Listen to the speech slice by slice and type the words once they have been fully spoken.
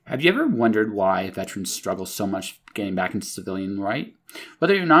Have you ever wondered why veterans struggle so much getting back into civilian life?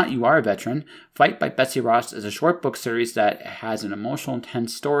 Whether or not you are a veteran, Fight by Betsy Ross is a short book series that has an emotional,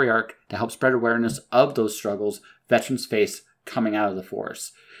 intense story arc to help spread awareness of those struggles veterans face coming out of the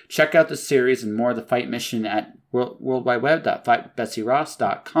force. Check out the series and more of the fight mission at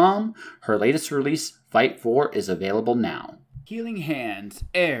worldwideweb.fightbetsyross.com. Her latest release, Fight 4, is available now. Healing Hands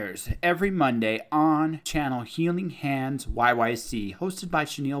airs every Monday on channel Healing Hands YYC, hosted by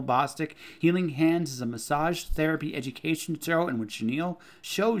Chanel Bostic. Healing Hands is a massage therapy education show in which Chanel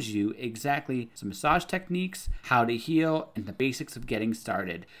shows you exactly some massage techniques, how to heal, and the basics of getting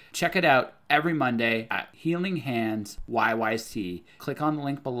started. Check it out every Monday at Healing Hands YYC. Click on the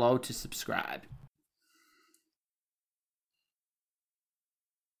link below to subscribe.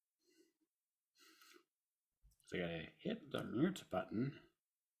 So I gotta hit the mute button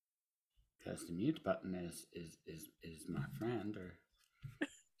because the mute button is my friend or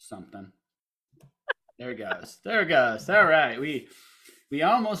something. There it goes. There it goes. All right, we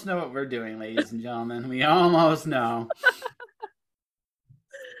almost know what we're doing, ladies and gentlemen. We almost know.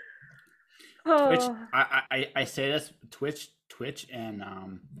 Twitch. I say this. Twitch and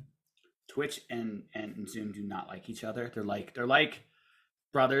Zoom do not like each other. They're like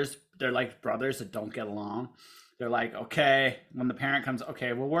brothers. They're like brothers that don't get along. They're like, okay, when the parent comes,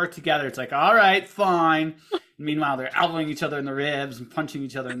 okay, we'll work together. It's like, all right, fine. Meanwhile, they're elbowing each other in the ribs and punching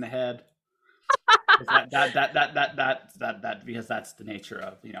each other in the head. That because that's the nature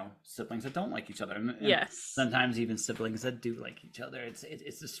of, siblings that don't like each other. And yes. Sometimes even siblings that do like each other.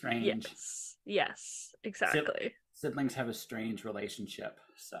 It's a strange. Yes, exactly. Siblings have a strange relationship.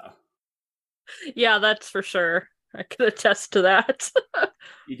 So. Yeah, that's for sure. I can attest to that.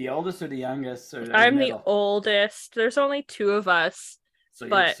 You the oldest or the youngest? Or I'm the oldest. There's only two of us. So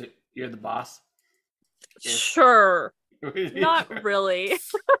you're the boss? Sure. Not really.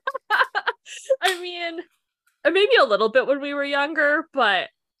 I mean, maybe a little bit when we were younger, but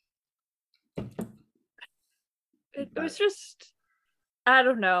it was just, I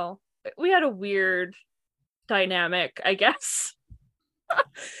don't know. We had a weird dynamic, I guess.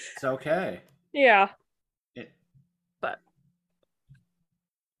 It's okay. Yeah.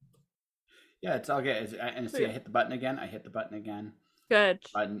 Yeah, it's all good. And see, I hit the button again. Good.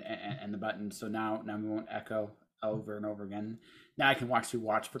 Button and the button. So now we won't echo over and over again. Now I can actually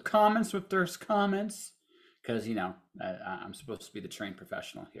watch for comments if there's comments, because I'm supposed to be the trained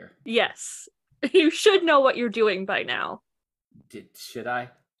professional here. Yes, you should know what you're doing by now. Should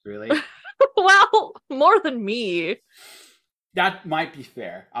I really? Well, more than me. That might be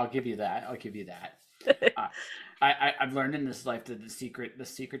fair. I'll give you that. I've learned in this life that the secret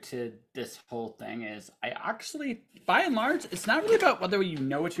to this whole thing is I actually, by and large, it's not really about whether you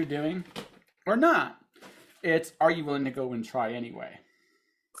know what you're doing or not. It's, are you willing to go and try anyway?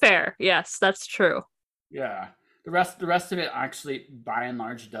 Fair. Yes, that's true. Yeah. The rest of it actually, by and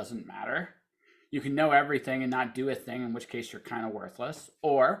large, doesn't matter. You can know everything and not do a thing, in which case you're kind of worthless.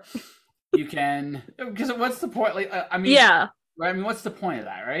 Or you can, because what's the point? Yeah. Right? I mean, what's the point of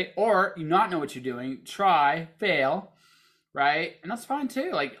that, right? Or you not know what you're doing, try, fail, right? And that's fine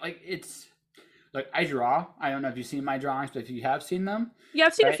too. Like it's like I draw. I don't know if you've seen my drawings, but if you have seen them, yeah,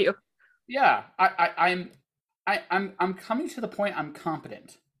 I've seen a few. Yeah, I'm coming to the point I'm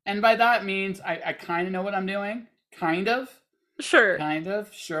competent, and by that means I kind of know what I'm doing, kind of. Sure. Like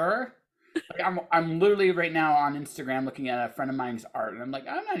I'm literally right now on Instagram looking at a friend of mine's art, and I'm like,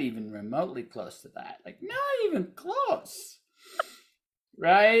 I'm not even remotely close to that. Like, not even close.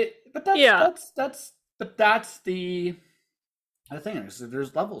 Right, but that's the thing.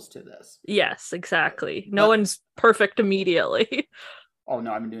 There's levels to this. Yes, exactly. No one's perfect immediately. Oh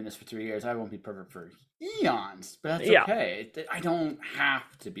no, I've been doing this for 3 years. I won't be perfect for eons, but that's okay. I don't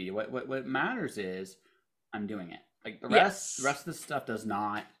have to be. What matters is I'm doing it. Like the rest of the stuff does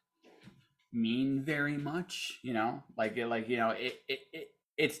not mean very much.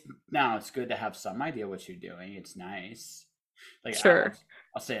 It's now it's good to have some idea what you're doing. It's nice. Like, sure.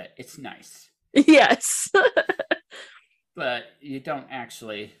 I'll say it. It's nice. Yes. But you don't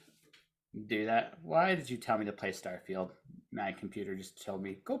actually do that. Why did you tell me to play Starfield? My computer just told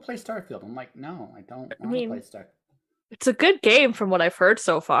me, go play Starfield. I'm like, no, I don't want to play Starfield. It's a good game from what I've heard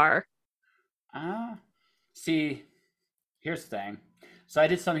so far. See, here's the thing. So I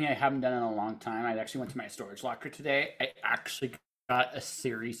did something I haven't done in a long time. I actually went to my storage locker today. I actually got a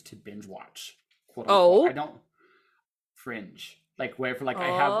series to binge watch. Oh. I don't Fringe. Like where for like I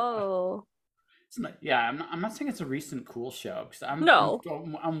have. It's not, yeah, I'm not saying it's a recent cool show because I'm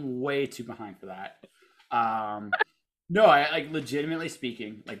way too behind for that. No, I legitimately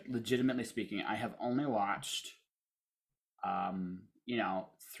speaking, I have only watched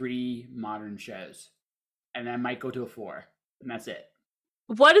 3 modern shows, and I might go to a 4, and that's it.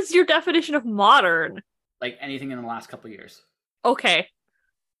 What is your definition of modern? Like anything in the last couple of years. Okay.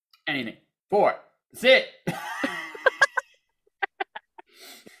 Anything. 4. That's it.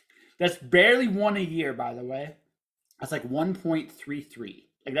 That's barely one a year, by the way. That's like 1.33.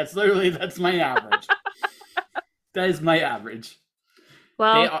 Like that's my average. That is my average.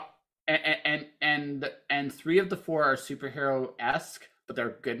 Well, they are, and 3 of the 4 are superhero-esque, but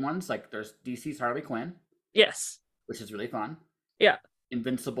they're good ones. Like there's DC's Harley Quinn. Yes. Which is really fun. Yeah.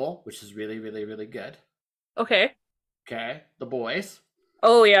 Invincible, which is really, really, really good. Okay. Okay. The Boys.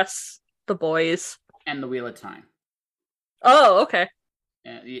 Oh yes, The Boys. And The Wheel of Time. Oh, okay.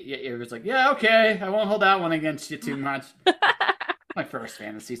 And it was like, yeah, okay, I won't hold that one against you too much. My first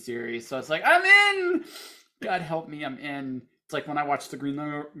fantasy series, so it's like, I'm in. God help me, I'm in. It's like when I watched the Green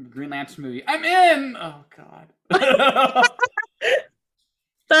Lantern movie, I'm in. Oh God.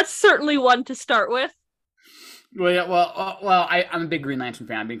 That's certainly one to start with. Well, yeah, well, I'm a big Green Lantern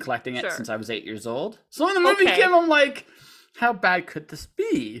fan. I've been collecting it since I was 8 years old. So when the movie came, I'm like, how bad could this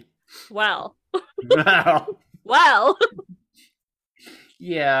be? Well. Well.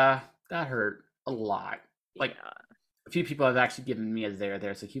 Yeah, that hurt a lot. Like, a few people have actually given me a there.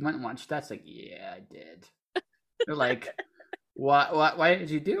 It's like, you might watch that. It's like, yeah, I did. They're like, why did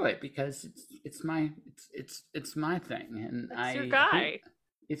you do it? Because it's my thing, and it's your guy.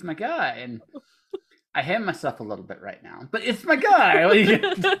 It's my guy, and I hate myself a little bit right now, but it's my guy. Like,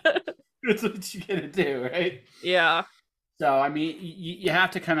 that's what you gotta do, right? Yeah. So I mean, you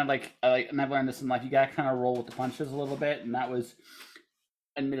have to kind of like, and I've learned this in life. You gotta kind of roll with the punches a little bit, and that was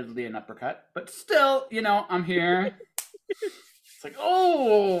admittedly an uppercut, but still, I'm here. It's like,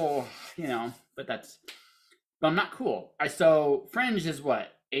 oh, but I'm not cool. So Fringe is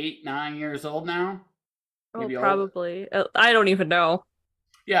what, 8, 9 years old now? Maybe probably. I don't even know.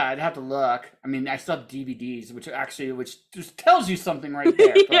 Yeah, I'd have to look. I mean, I still have DVDs, which just tells you something right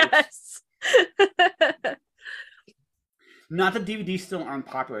there. Yes. Not that DVDs still aren't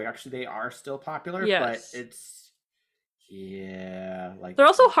popular. Actually, they are still popular, but it's, like... They're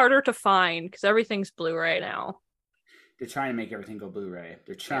also harder to find because everything's Blu-ray now. They're trying to make everything go Blu-ray.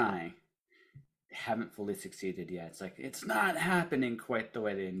 They're trying. Yeah. They haven't fully succeeded yet. It's like, it's not happening quite the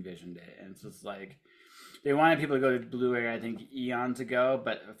way they envisioned it. And it's just like... They wanted people to go to Blu-ray, I think, eons ago,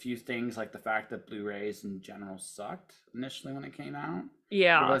 but a few things, like the fact that Blu-rays in general sucked initially when it came out.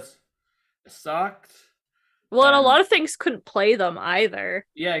 Yeah. It sucked. Well, and a lot of things couldn't play them either.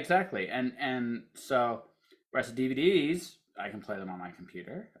 Yeah, exactly. And so, whereas the DVDs, I can play them on my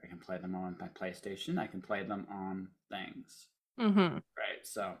computer. I can play them on my PlayStation. I can play them on things. Mm-hmm. Right,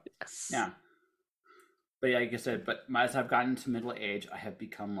 so, yeah. But yeah, like I said, as I've gotten to middle age, I have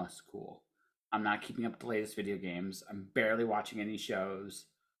become less cool. I'm not keeping up with the latest video games. I'm barely watching any shows.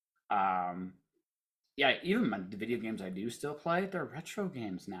 Yeah, even the video games I do still play, they're retro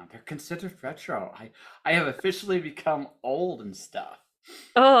games now. They're considered retro. I have officially become old and stuff.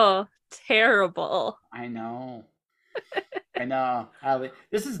 Oh, terrible. I know. I know.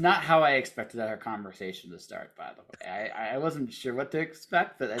 This is not how I expected our conversation to start, by the way. I wasn't sure what to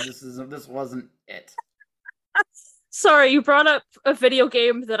expect, but this wasn't it. Sorry, you brought up a video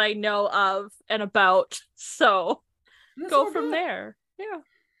game that I know of and about, so go from there. Yeah.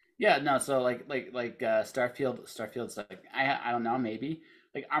 Yeah, no, so like Starfield's like, I don't know, maybe.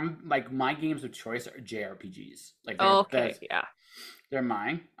 Like, I'm like, my games of choice are JRPGs. Like, yeah. They're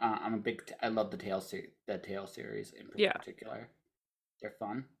mine. I love the Tales series in particular. They're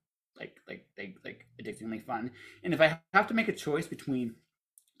fun. Like addictingly fun. And if I have to make a choice between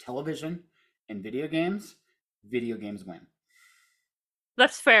television and video games win.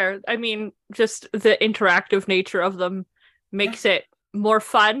 That's fair. I mean, just the interactive nature of them makes it more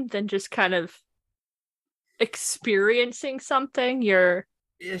fun than just kind of experiencing something. You're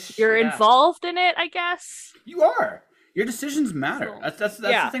involved in it, I guess. You are. Your decisions matter. That's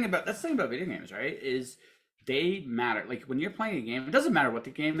the thing about video games, right? Is they matter. Like, when you're playing a game, it doesn't matter what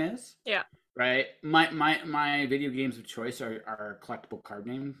the game is. Yeah. Right. My video games of choice are collectible card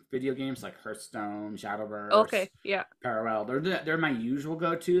game video games like Hearthstone, Shadowverse. Okay. Yeah. Parallel. They're my usual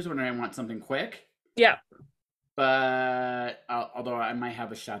go-tos when I want something quick. Yeah. But although I might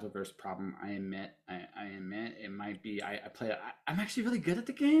have a Shadowverse problem, I admit it might be. I'm actually really good at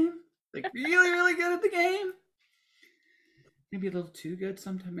the game. Like, really, really good at the game. Maybe a little too good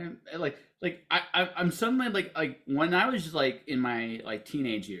sometimes. I'm suddenly like when I was like in my like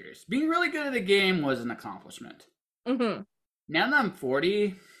teenage years, being really good at a game was an accomplishment. Mm-hmm. Now that I'm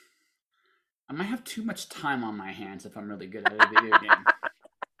 40, I might have too much time on my hands if I'm really good at a video game.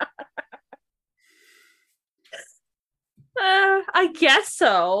 I guess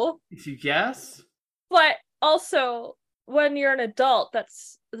so. You guess? But also, when you're an adult,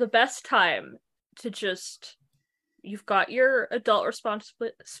 that's the best time to just you've got your adult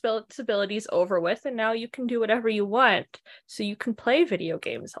responsibilities over with, and now you can do whatever you want. So you can play video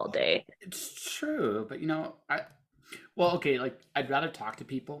games all day. It's true, but well, okay, like I'd rather talk to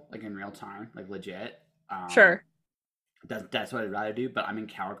people like in real time, like legit. Sure. That's what I'd rather do. But I'm in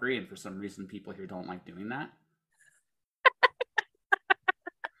Calgary, and for some reason, people here don't like doing that.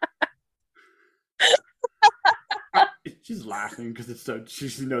 She's laughing because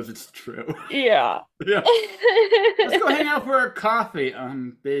she knows it's true. Yeah. Yeah. Let's go hang out for a coffee.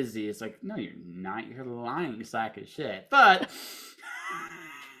 I'm busy. It's like, no, you're not. You're lying, you sack of shit. But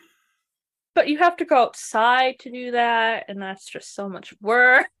you have to go outside to do that, and that's just so much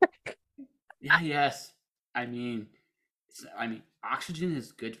work. yeah, yes. I mean, oxygen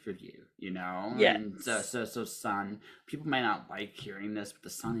is good for you, Yeah. And so sun. People might not like hearing this, but the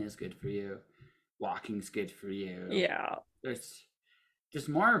sun is good for you. Walking's good for you. Yeah. There's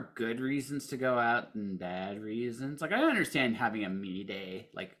more good reasons to go out than bad reasons. Like I understand having a me day.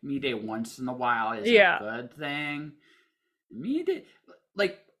 Like me day once in a while is a good thing. Me day,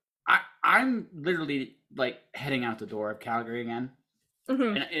 like I'm literally like heading out the door of Calgary again,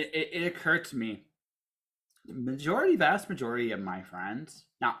 and it occurred to me. The vast majority of my friends,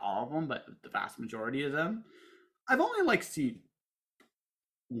 not all of them, but the vast majority of them, I've only like seen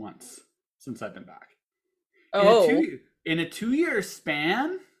once since I've been back. Oh. In a 2-year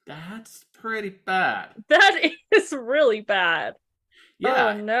span, that's pretty bad. That is really bad.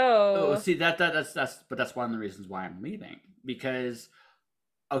 Yeah. Oh no. Oh, see that's one of the reasons why I'm leaving. Because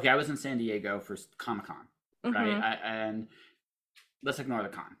okay, I was in San Diego for Comic-Con, right? And let's ignore the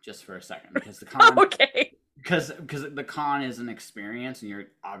con just for a second because the con okay. Because the con is an experience and you're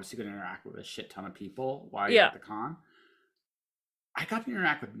obviously going to interact with a shit ton of people while you're at the con. I got to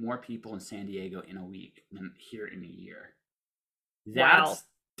interact with more people in San Diego in a week than here in a year. That's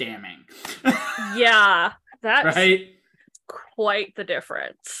damning. Yeah, that's right. Quite the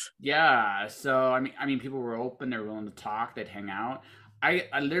difference. Yeah, so I mean, people were open; they were willing to talk. They'd hang out. I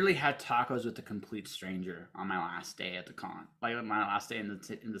literally had tacos with a complete stranger on my last day at the con, like my last day in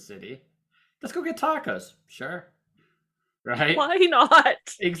the city. Let's go get tacos. Sure. Right? Why not?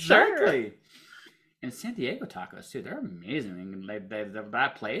 Exactly. Sure. And San Diego tacos too. They're amazing. They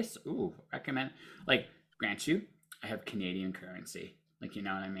that place. Ooh, recommend. Like, grant you, I have Canadian currency. Like, you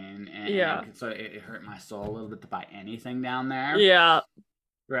know what I mean? And so it hurt my soul a little bit to buy anything down there. Yeah.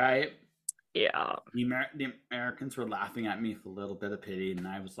 Right? Yeah. The Americans were laughing at me for a little bit of pity, and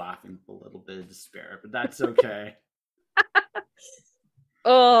I was laughing for a little bit of despair. But that's okay.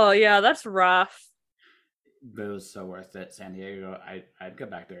 Oh, yeah, that's rough. But it was so worth it. San Diego, I'd go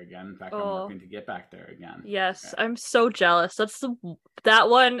back there again. In fact, I'm working to get back there again. Yes, I'm so jealous. That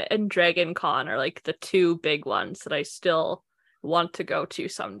one and Dragon Con are like the two big ones that I still want to go to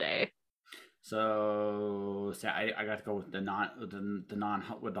someday. So I got to go with in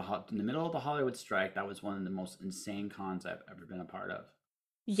the middle of the Hollywood strike. That was one of the most insane cons I've ever been a part of.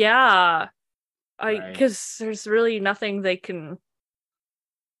 Yeah, because there's really nothing they can.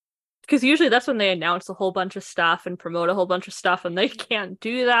 Because usually that's when they announce a whole bunch of stuff and promote a whole bunch of stuff, and they can't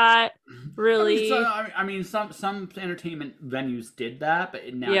do that, really. I mean, some entertainment venues did that,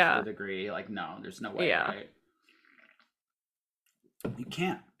 but now to the degree, like, no, there's no way, right? You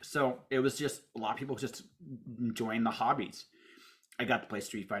can't. So it was just a lot of people just enjoying the hobbies. I got to play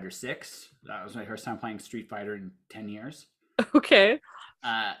Street Fighter 6. That was my first time playing Street Fighter in 10 years. Okay.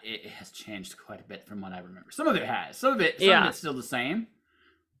 It has changed quite a bit from what I remember. Some of it has. Some of it's still the same.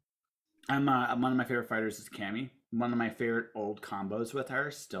 I'm one of my favorite fighters is Cammy. One of my favorite old combos with her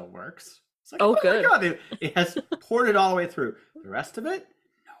still works. It's like, oh good. My God, it has poured it all the way through. The rest of it,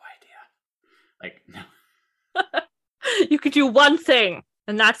 no idea. Like, no. You could do one thing,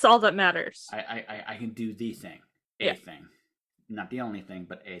 and that's all that matters. I can do the thing, a thing, not the only thing,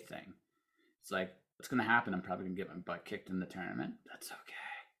 but a thing. It's like, what's gonna happen? I'm probably gonna get my butt kicked in the tournament. That's okay.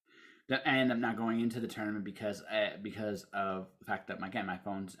 I end up not going into the tournament because of the fact that my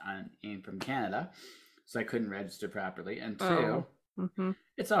phone's in from Canada, so I couldn't register properly. And two,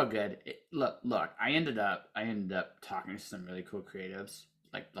 it's all good. Look, I ended up talking to some really cool creatives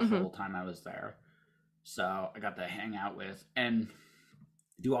like the whole time I was there, so I got to hang out with and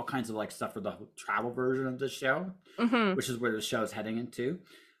do all kinds of like stuff for the travel version of the show, which is where the show is heading into.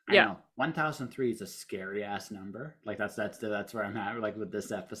 I know 1003 is a scary ass number. Like that's where I'm at, like with this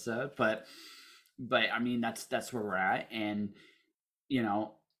episode. But I mean that's where we're at, and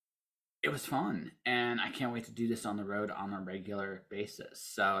It was fun, and I can't wait to do this on the road on a regular basis.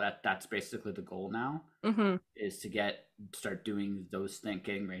 So that's basically the goal now, is to start doing those things,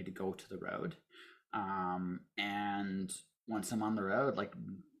 getting ready to go to the road. And once I'm on the road, like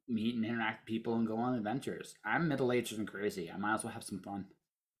meet and interact with people and go on adventures. I'm middle-aged and crazy. I might as well have some fun.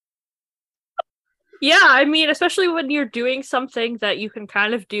 Yeah, I mean, especially when you're doing something that you can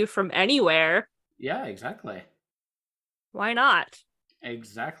kind of do from anywhere. Yeah, exactly. Why not?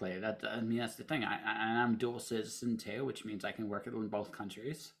 Exactly. That's the thing. I'm dual citizen too, which means I can work in both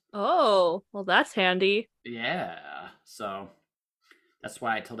countries. Oh, well, that's handy. Yeah. So that's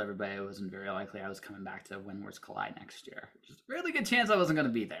why I told everybody it wasn't very likely I was coming back to Windward's Collide next year. Just a really good chance I wasn't going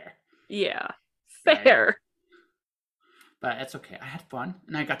to be there. Yeah. Fair. Right? But it's okay. I had fun,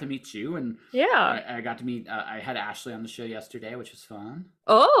 and I got to meet you, and yeah, I got to meet. I had Ashley on the show yesterday, which was fun.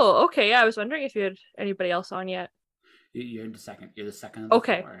 Oh, okay. Yeah, I was wondering if you had anybody else on yet. You're the second. You're the second of the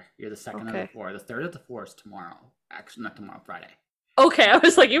okay. four. You're the second of the four. The third of the four is tomorrow. Actually, not tomorrow. Friday. Okay, I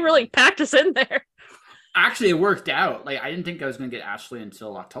was like, you really packed us in there. Actually, it worked out. Like, I didn't think I was going to get Ashley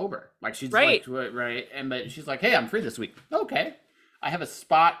until October. Like, she's right. But she's like, hey, I'm free this week. Okay. I have a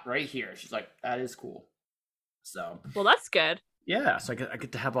spot right here. She's like, that is cool. So. Well, that's good. Yeah. So I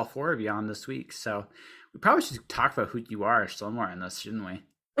get to have all four of you on this week. So we probably should talk about who you are somewhere in this, shouldn't we?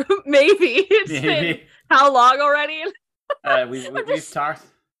 Maybe. It's been how long already? We've talked.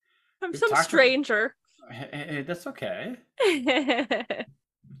 I'm some stranger. That's okay.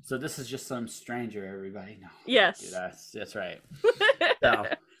 So this is just some stranger, everybody. No. Yes. That's right. So,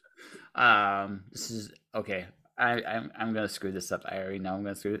 this is okay. I'm gonna screw this up. I already know I'm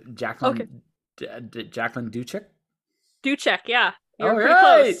gonna screw it. Jacqueline. Okay. Jacqueline Duczek. Duczek, yeah. You're pretty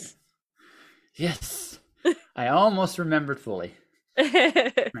close. Yes. I almost remembered fully.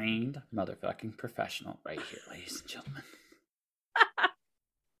 Trained motherfucking professional right here, ladies and gentlemen.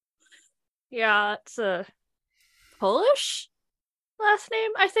 Yeah, it's a Polish last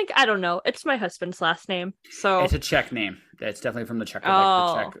name, I think. I don't know. It's my husband's last name, so it's a Czech name. It's definitely from the Czech.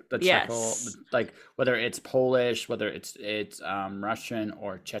 yes. Like whether it's Polish, whether it's Russian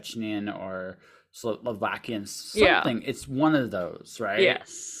or Chechen or Slovakian, something. Yeah. It's one of those, right?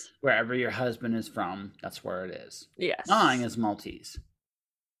 Yes. Wherever your husband is from, that's where it is. Yes. Mine is Maltese.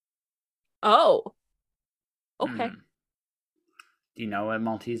 Oh. Okay. Do you know what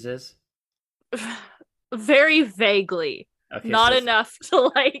Maltese is? Very vaguely. Okay, not enough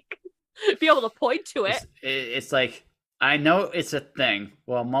to be able to point to it. It's like, I know it's a thing.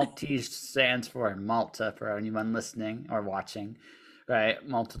 Well, Maltese stands for Malta for anyone listening or watching, right?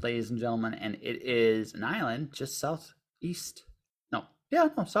 Malta, ladies and gentlemen, and it is an island just southwest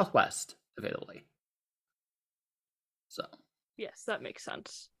of Italy. So yes, that makes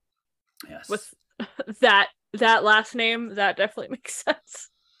sense. Yes, with that last name, that definitely makes sense.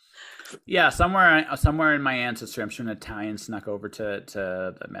 Yeah, somewhere in my ancestry, I'm sure an Italian snuck over to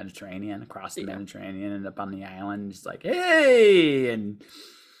the Mediterranean, across the Mediterranean, and up on the island. Just like, hey, and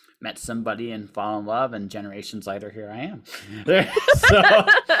met somebody and fall in love, and generations later, here I am.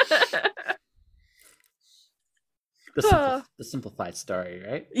 So the simplified story,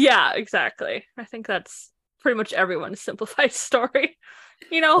 right? Yeah, exactly. I think that's pretty much everyone's simplified story.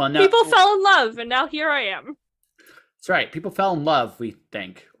 People fell in love, and now here I am. That's right. People fell in love, we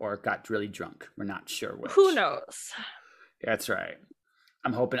think, or got really drunk. We're not sure which. Who knows? That's right.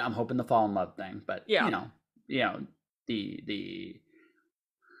 I'm hoping the fall in love thing, but yeah. The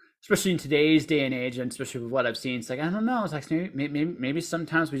especially in today's day and age, and especially with what I've seen, it's like, I don't know. It's like maybe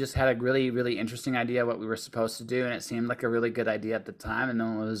sometimes we just had a really, really interesting idea of what we were supposed to do, and it seemed like a really good idea at the time, and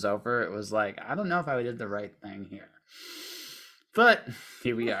then when it was over, it was like, I don't know if I did the right thing here. But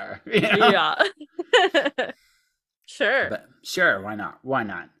here we are. Yeah. Sure. But sure, why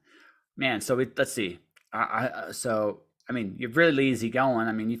not? Man, so let's see. I mean, you're really easy going.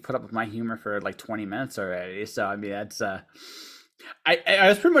 I mean, you've put up with my humor for like 20 minutes already. So I mean, that's I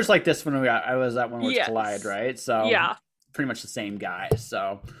was pretty much like this when I was at When Worlds Collide, right? So yeah, pretty much the same guy.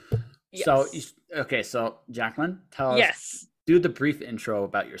 So yes. So Jacqueline, tell us. Do the brief intro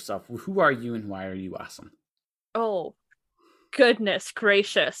about yourself. Who are you and why are you awesome? Oh, goodness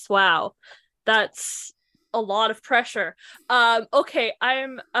gracious! Wow, that's a lot of pressure. Okay,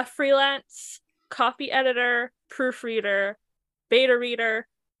 I'm a freelance copy editor, proofreader, beta reader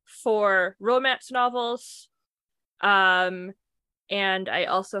for romance novels. And I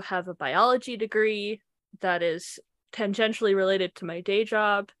also have a biology degree that is tangentially related to my day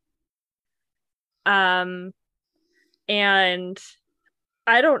job. And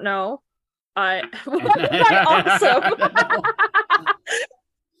I don't know. What is that awesome?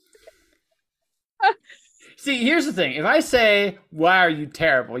 See, here's the thing. If I say, why are you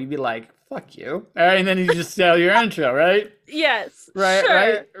terrible? You'd be like, fuck you. All right, and then you just tell your intro, right? Yes. Right,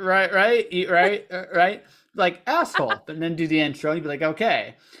 sure. right. Like asshole, and then do the intro. You'd be like,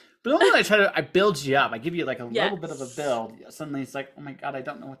 okay. But only when I build you up. I give you like a little bit of a Yes. build. Suddenly it's like, oh my god, I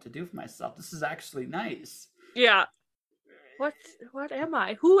don't know what to do for myself. This is actually nice. Yeah. What am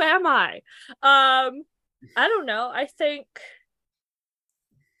I? Who am I? I don't know. I think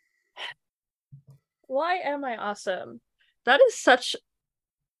why am I awesome? That is such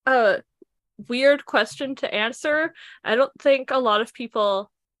a weird question to answer. I don't think a lot of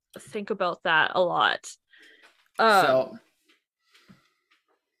people think about that a lot. So,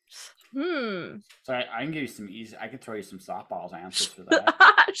 Hmm. so I can give you some easy. I can throw you some softballs answers for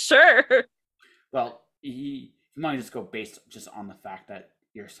that. Sure. Well, you might just go based just on the fact that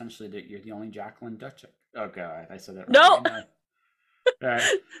you're essentially you're the only Jacqueline Duczek. Oh god, I said that wrong. No. All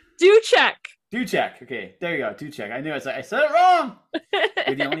right. Duczek. Duczek. Okay, there you go. Duczek. I knew it. I said it wrong.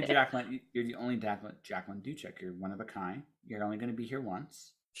 You're the only Jacqueline. You're the only Jacqueline Duczek. You're one of a kind. You're only going to be here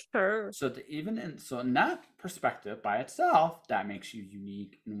once. Sure. So in that perspective by itself, that makes you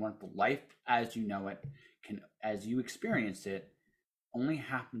unique, and what the life as you know it as you experience it, only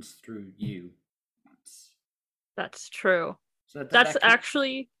happens through you once. That's true. So that's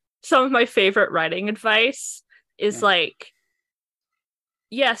actually some of my favorite writing advice. Is like,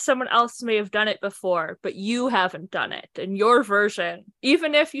 yeah, someone else may have done it before, but you haven't done it. And your version,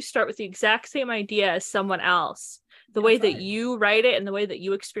 even if you start with the exact same idea as someone else, the way that you write it and the way that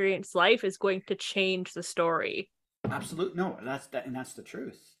you experience life is going to change the story. Absolutely. No, that's the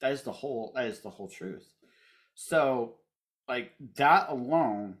truth. That is the whole truth. So, like that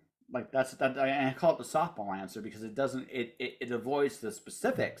alone, like that's that I call it the softball answer because it doesn't it avoids the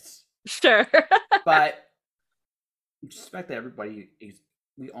specifics. Sure. But respect that everybody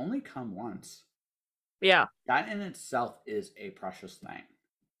we only come once. Yeah. That in itself is a precious thing.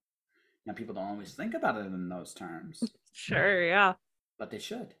 Now people don't always think about it in those terms. Sure, yeah. But they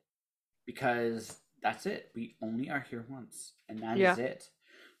should. Because that's it. We only are here once. And that is it.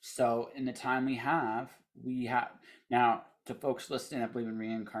 So in the time we have now to folks listening, I believe in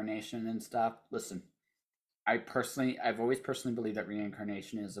reincarnation and stuff. Listen, I've always personally believed that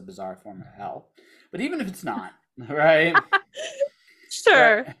reincarnation is a bizarre form of hell. But even if it's not, right?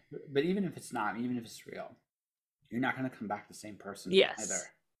 Sure. But even if it's not, even if it's real, you're not going to come back the same person either.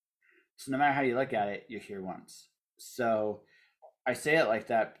 So no matter how you look at it, you're here once. So I say it like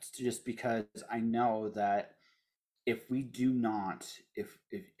that just because I know that if we do not, if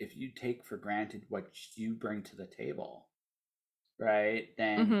you take for granted what you bring to the table, right,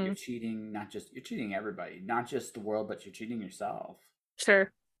 then you're cheating. You're cheating everybody, not just the world, but you're cheating yourself. Sure.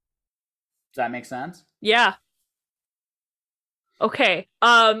 Does that make sense? Yeah. Okay.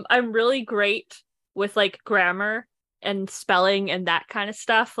 I'm really great with like grammar and spelling and that kind of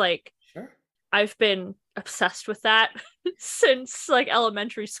stuff. Like, sure. I've been obsessed with that since like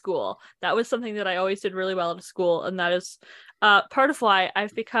elementary school. That was something that I always did really well in school, and that is part of why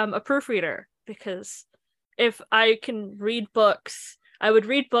I've become a proofreader, because if I can read books, I would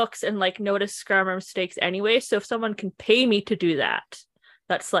read books and like notice grammar mistakes anyway. So if someone can pay me to do that,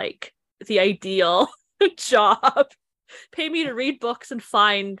 that's like the ideal job. Pay me to read books and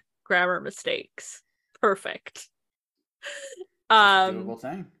find grammar mistakes. Perfect. That's a doable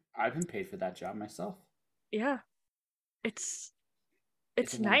thing. I've been paid for that job myself. Yeah. It's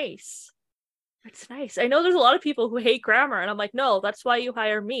nice. It's nice. I know there's a lot of people who hate grammar, and I'm like, no, that's why you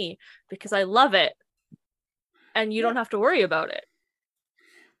hire me, because I love it. And you don't have to worry about it.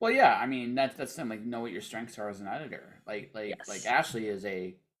 Well, yeah, I mean that's something like know what your strengths are as an editor. Like Ashley is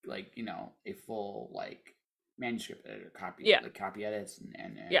a a full like manuscript editor, copy edits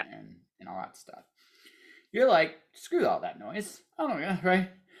and all that stuff. You're like, screw all that noise. I don't know, right?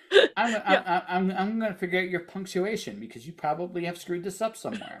 I'm gonna figure out your punctuation because you probably have screwed this up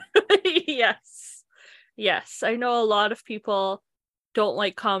somewhere. Yes. I know a lot of people don't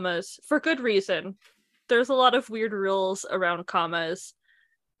like commas for good reason. There's a lot of weird rules around commas.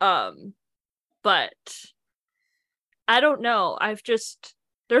 But I don't know.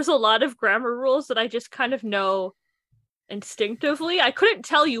 There's a lot of grammar rules that I just kind of know instinctively. I couldn't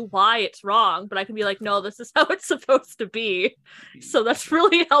tell you why it's wrong, but I can be like, no, this is how it's supposed to be. So that's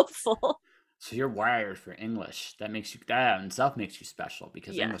really helpful. So you're wired for English. That in itself makes you special,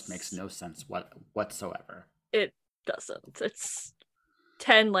 because English makes no sense whatsoever. It doesn't. It's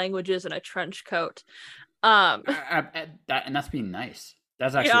 10 languages in a trench coat. And that's being nice.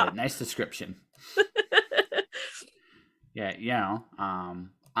 That's actually a nice description. Yeah,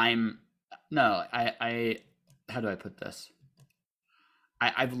 I how do I put this?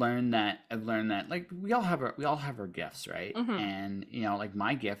 I've learned that like we all have our gifts, right? Mm-hmm. And like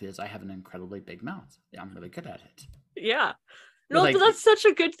my gift is I have an incredibly big mouth. I'm really good at it. Yeah. But, No, like, that's such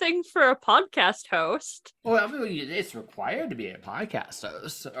a good thing for a podcast host. Well, I mean, it's required to be a podcast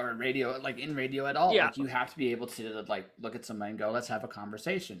host or radio, like in radio at all. Yeah. Like you have to be able to like look at somebody and go, "Let's have a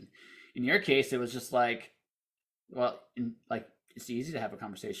conversation." In your case, it was just like, well, it's easy to have a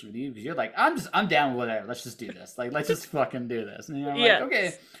conversation with you because you're like, I'm down with whatever. Let's just do this. Like, let's just fucking do this. And I'm like,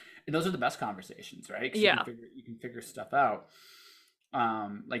 okay. And those are the best conversations, right? Yeah. You can figure stuff out.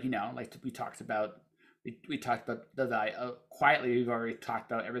 Like we talked about. We talked about the value. Quietly, we've already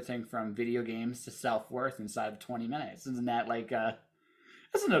talked about everything from video games to self-worth inside of 20 minutes. Isn't that like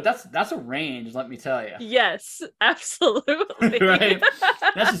that's a range, let me tell you. Yes, absolutely. Right?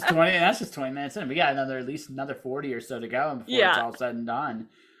 That's just 20 minutes in. We got at least another 40 or so to go before it's all said and done.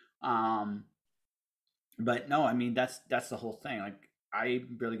 But no, I mean that's the whole thing. Like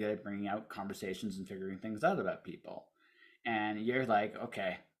I'm really good at bringing out conversations and figuring things out about people. And you're like,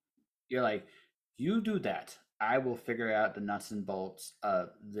 okay. You're like, you do that. I will figure out the nuts and bolts of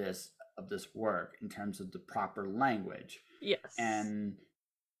this work in terms of the proper language. Yes. And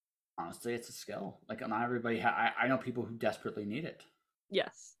honestly, it's a skill. Like not everybody. I know people who desperately need it.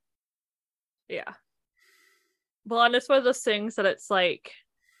 Yes. Yeah. Well, and it's one of those things that it's like,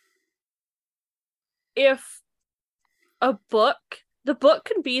 if the book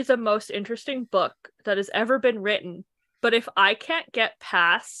can be the most interesting book that has ever been written, but if I can't get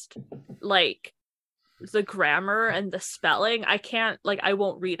past like the grammar and the spelling, I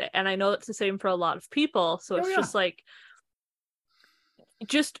won't read it. And I know that's the same for a lot of people. So it's just like,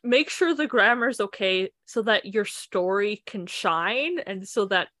 just make sure the grammar's okay so that your story can shine and so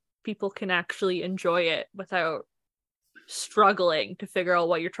that people can actually enjoy it without struggling to figure out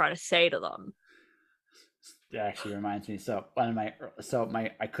what you're trying to say to them. It actually reminds me. So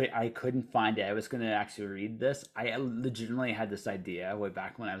I couldn't find it. I was going to actually read this. I legitimately had this idea way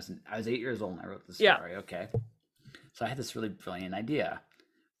back when I was 8 years old and I wrote this story. Okay, so I had this really brilliant idea.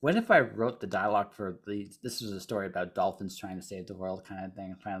 What if I wrote the dialogue for this was a story about dolphins trying to save the world kind of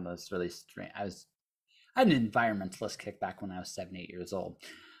thing. I found this really strange. I had an environmentalist kick back when I was 7, 8 years old,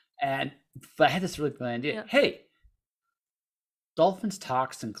 but I had this really brilliant idea. Yeah. Hey, dolphins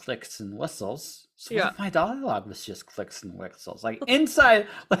talks and clicks and whistles. So what if my dialogue was just clicks and whistles? Like inside,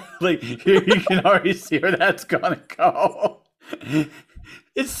 like you can already see where that's gonna go.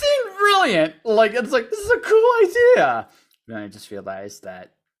 It seemed brilliant. Like it's like, this is a cool idea. Then I just realized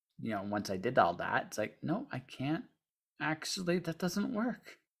that, once I did all that, it's like, no, I can't. Actually, that doesn't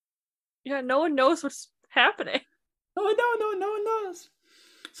work. Yeah, no one knows what's happening. No one knows.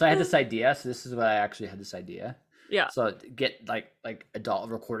 So I had this idea. So this is what I actually had this idea. Yeah. So get like a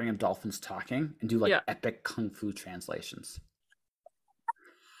recording of dolphins talking and do like epic kung fu translations.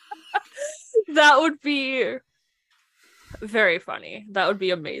 That would be very funny. That would be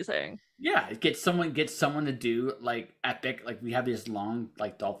amazing. Yeah, get someone to do like epic, like we have this long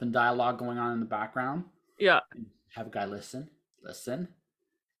like dolphin dialogue going on in the background. Yeah. And have a guy listen, and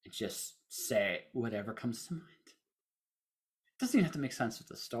just say whatever comes to mind. It doesn't even have to make sense with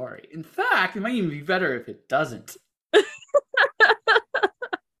the story. In fact, it might even be better if it doesn't.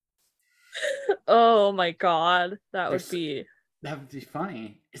 Oh my god, that would be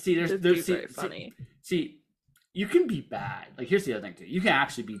funny. See, funny. See, you can be bad. Like here's the other thing too. You can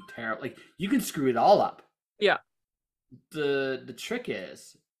actually be terrible. Like you can screw it all up. Yeah. The trick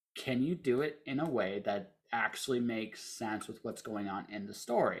is, can you do it in a way that actually makes sense with what's going on in the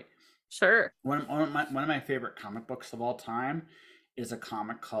story? Sure. One of my favorite comic books of all time is a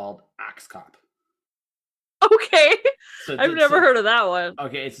comic called Axe Cop. Okay. I've never heard of that one.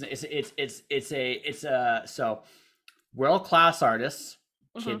 Okay, so world-class artist,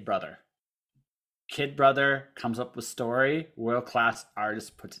 Kid Brother. Kid Brother comes up with story, world-class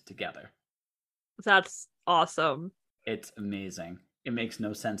artist puts it together. That's awesome. It's amazing. It makes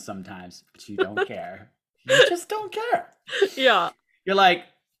no sense sometimes, but you don't care. You just don't care. Yeah. You're like,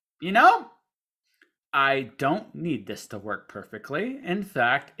 I don't need this to work perfectly. In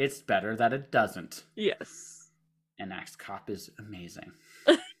fact, it's better that it doesn't. Yes. And Axe Cop is amazing.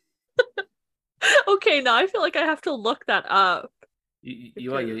 Okay, now I feel like I have to look that up.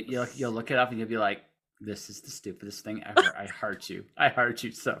 You'll look it up and you'll be like, this is the stupidest thing ever. I heart you. I heart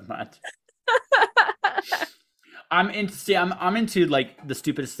you so much. I'm into like the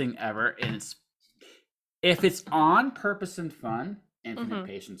stupidest thing ever, and if it's on purpose and fun, infinite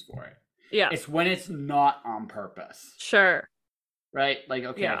patience for it. Yeah. It's when it's not on purpose. Sure. Right? Like,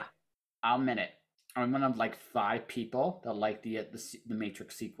 okay, I'll admit it. I'm one of like 5 people that like the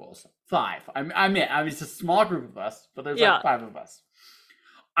Matrix sequels. 5. I mean, it's a small group of us, but there's like 5 of us.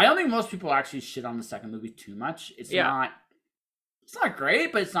 I don't think most people actually shit on the second movie too much. It's not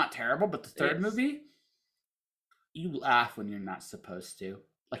great, but it's not terrible. But the third movie, you laugh when you're not supposed to.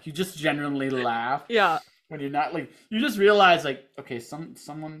 Like, you just genuinely laugh. Yeah. When you're not, like, you just realize, like, okay,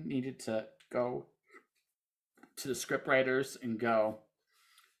 someone needed to go to the script writers and go,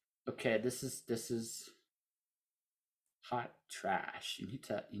 okay, this is hot trash. You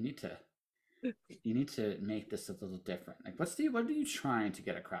need to make this a little different. Like, what are you trying to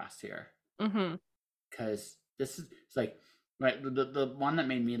get across here? Because this is, it's like, right, the one that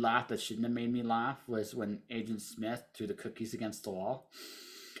made me laugh that shouldn't have made me laugh was when Agent Smith threw the cookies against the wall.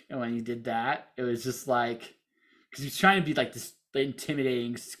 And when he did that, it was just like, because he's trying to be like this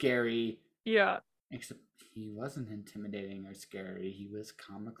intimidating, scary. Yeah. Except he wasn't intimidating or scary. He was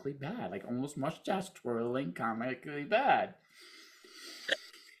comically bad, like almost mustache twirling, comically bad.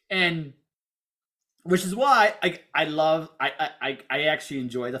 And which is why I actually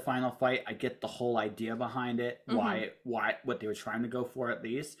enjoy the final fight. I get the whole idea behind it, why what they were trying to go for at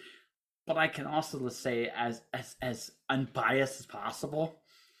least. But I can also say as unbiased as possible,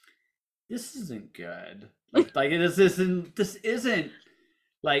 this isn't good. Like this isn't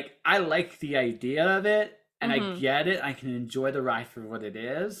like, I like the idea of it and I get it. I can enjoy the ride for what it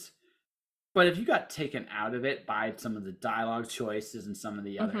is. But if you got taken out of it by some of the dialogue choices and some of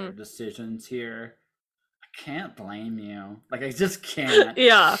the other decisions here, I can't blame you. Like, I just can't.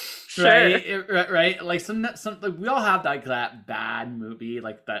 Yeah, sure. Right? Like, some like, we all have like that bad movie,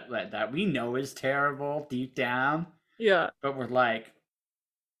 like that we know is terrible deep down. Yeah. But we're like,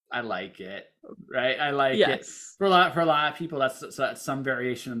 I like it, right? I like it. For a lot of people, that's some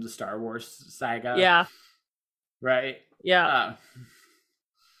variation of the Star Wars saga. Yeah. Right? Yeah.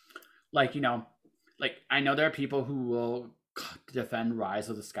 Like, you know, like, I know there are people who will defend Rise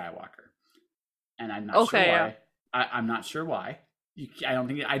of the Skywalker, and I'm not sure why. Yeah. I'm not sure why. I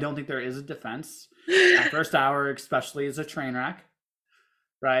don't think there is a defense. That first hour, especially, is a train wreck,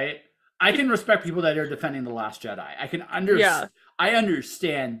 right? I can respect people that are defending The Last Jedi. I can understand. I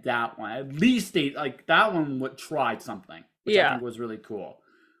understand that one. At least they, like, that one tried something, which I think was really cool.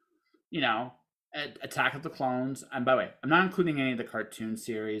 You know, Attack of the Clones. And by the way, I'm not including any of the cartoon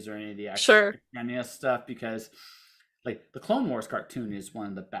series or any of the any of stuff, because, like, the Clone Wars cartoon is one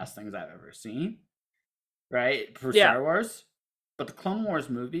of the best things I've ever seen, right? For Star Wars. But the Clone Wars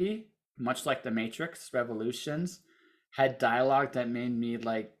movie, much like The Matrix Revolutions, had dialogue that made me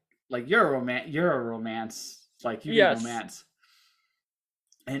like you're a romance. Like, you need romance.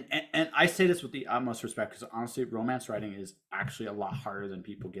 And I say this with the utmost respect, because honestly, romance writing is actually a lot harder than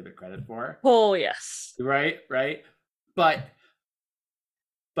people give it credit for. Oh, yes. Right. But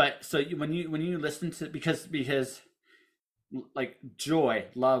so when you listen to, because like, joy,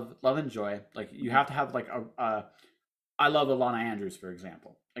 love and joy, like, you have to have like I love Alana Andrews, for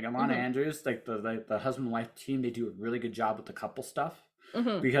example. Like, Alana Andrews, like the husband and wife team, they do a really good job with the couple stuff,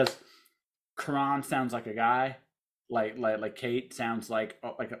 because Karan sounds like a guy. Like Kate sounds like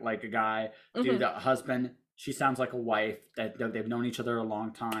a guy. Dude, the husband, she sounds like a wife. That they've known each other a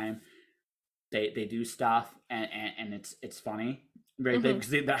long time. They do stuff, and it's funny, right?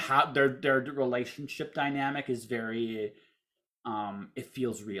 Because their relationship dynamic is very, it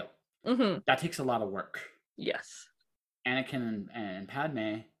feels real. That takes a lot of work. Yes. Anakin and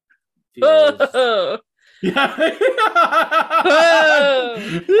Padme feels. Yeah.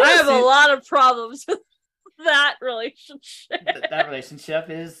 I have a lot of problems with that relationship. That relationship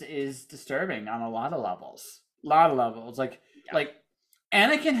is disturbing on a lot of levels. Like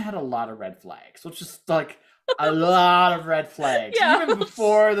Anakin had a lot of red flags, which is like a lot of red flags. Even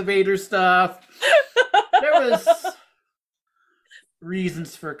before the Vader stuff, there was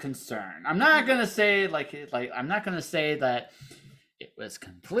reasons for concern. I'm not gonna say I'm not gonna say that it was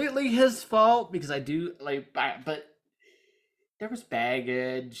completely his fault, because I do but there was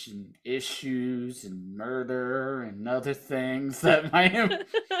baggage and issues and murder and other things that might have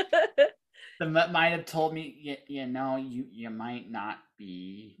told me, you might not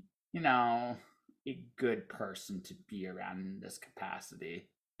be, a good person to be around in this capacity.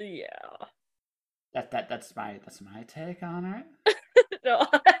 Yeah. That's my take on it. No,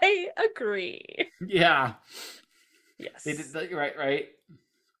 I agree. Yeah. Yes. They did right.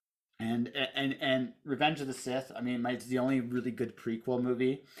 And Revenge of the Sith, I mean, it's the only really good prequel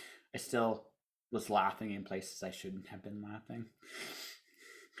movie. I still was laughing in places I shouldn't have been laughing.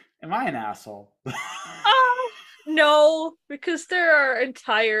 Am I an asshole? No, because there are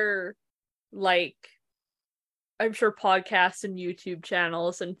entire, I'm sure, podcasts and YouTube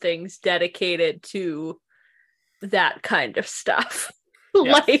channels and things dedicated to that kind of stuff.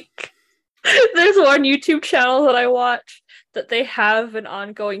 Yes. There's one YouTube channel that I watch that they have an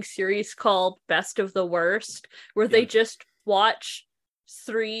ongoing series called Best of the Worst, where they just watch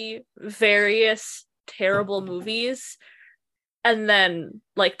 3 various terrible movies and then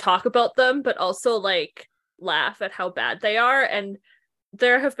like talk about them, but also like laugh at how bad they are. And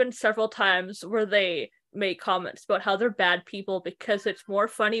there have been several times where they make comments about how they're bad people because it's more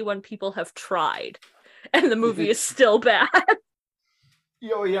funny when people have tried and the movie is still bad.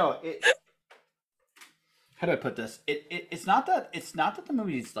 How do I put this? It's not that the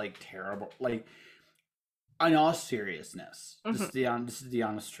movie's like terrible. Like, in all seriousness, this is the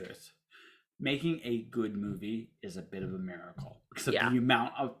honest truth. Making a good movie is a bit of a miracle because of the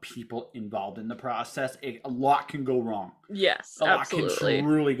amount of people involved in the process. A lot can go wrong. Yes, a absolutely. lot can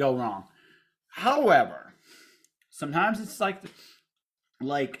truly go wrong. However, sometimes it's like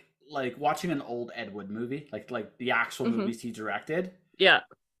watching an old Ed Wood movie, like the actual movies he directed. Yeah.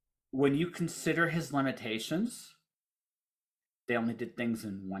 When you consider his limitations, they only did things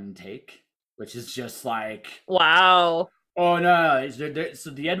in one take, which is just like, wow. Oh no!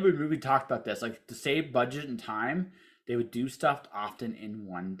 So the Ed Wood movie talked about this. Like, to save budget and time, they would do stuff often in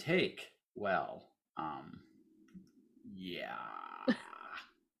one take. Well, yeah.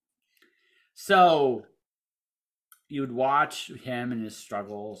 So you would watch him and his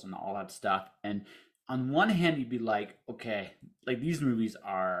struggles and all that stuff, and on one hand, you'd be like, okay, like these movies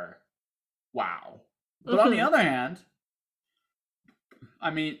are wow. But on the other hand, I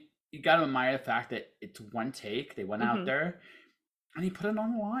mean, you got to admire the fact that it's one take. They went out there and he put it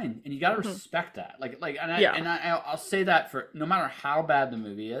on the line, and you got to respect that. I'll say that for no matter how bad the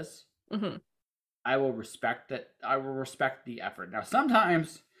movie is, I will respect it. I will respect the effort. Now,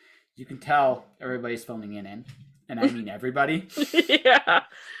 sometimes you can tell everybody's phoning in, and I mean everybody. Yeah.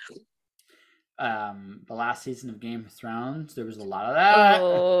 The last season of Game of Thrones, there was a lot of that.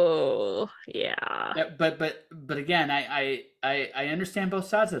 Oh, yeah. But again, I understand both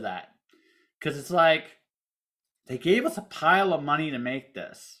sides of that, because it's like they gave us a pile of money to make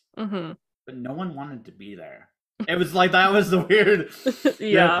this, but no one wanted to be there. It was like that was the weird,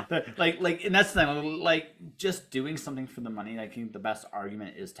 yeah. And that's the thing. Like, just doing something for the money. I think the best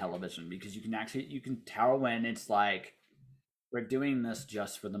argument is television, because you can tell when it's like, we're doing this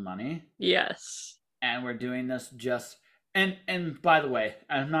just for the money. Yes. And we're doing this just and by the way,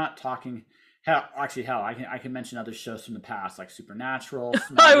 I'm not talking hell. I can mention other shows from the past, like Supernatural.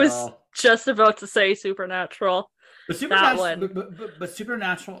 I was just about to say Supernatural. But Supernatural, but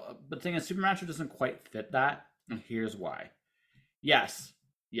Supernatural. But the thing is, Supernatural doesn't quite fit that, and here's why. Yes.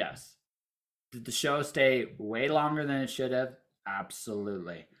 Did the show stay way longer than it should have?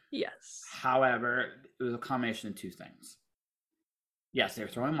 Absolutely. Yes. However, it was a combination of two things. Yes, they were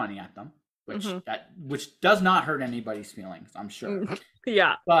throwing money at them, which does not hurt anybody's feelings, I'm sure.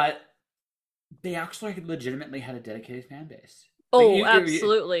 Yeah. But they actually legitimately had a dedicated fan base. Oh,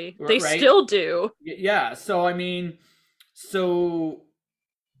 absolutely. They still do. Yeah. So, I mean,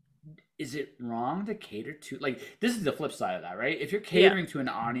 is it wrong to cater to, like, this is the flip side of that, right? If you're catering to an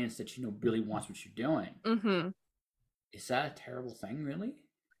audience that you know really wants what you're doing, is that a terrible thing, really?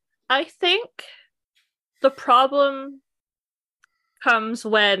 I think the problem comes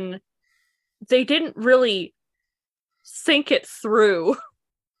when they didn't really think it through.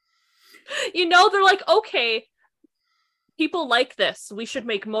 They're like, okay, people like this, we should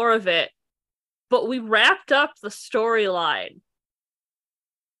make more of it, but we wrapped up the storyline.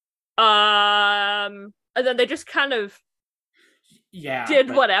 And then they just kind of did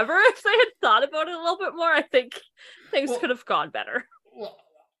whatever. If they had thought about it a little bit more, I think things could have gone better. Well,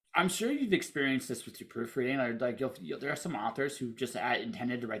 I'm sure you've experienced this with your proofreading. Like, there are some authors who just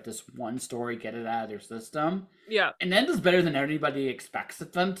intended to write this one story, get it out of their system. Yeah. And then it's better than anybody expects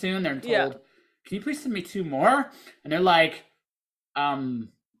them to. And they're told, can you please send me 2 more? And they're like, and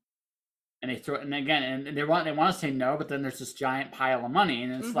they throw it, and again, and they want to say no, but then there's this giant pile of money,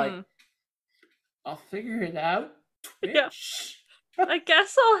 and it's like, I'll figure it out. Twitch. Yeah. I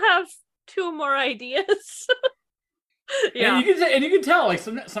guess I'll have 2 more ideas. Yeah, and you can tell, like,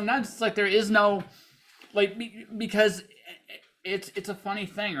 sometimes it's like there is no, like, because it's a funny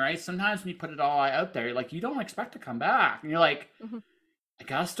thing, right? Sometimes when you put it all out there, like, you don't expect to come back, and you're like, I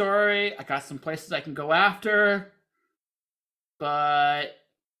got a story, I got some places I can go after, but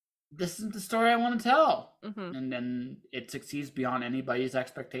this isn't the story I want to tell. And then it succeeds beyond anybody's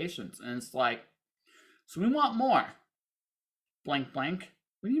expectations, and it's like, so we want more. Blank blank.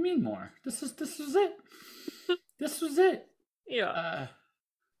 What do you mean more? This was it. This was it. Yeah.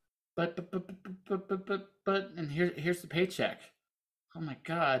 But and here's the paycheck. Oh my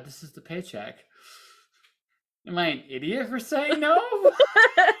god, this is the paycheck. Am I an idiot for saying no?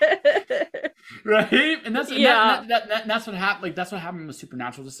 Right? And that's that's what happened. Like that's what happened with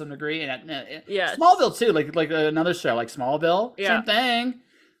Supernatural to some degree, and yes. Smallville too. Like another show, like Smallville, Yeah. same thing.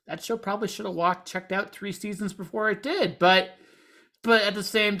 That show probably should have checked out 3 seasons before it did, but at the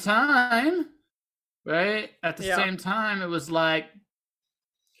same time, right? At the same time, it was like,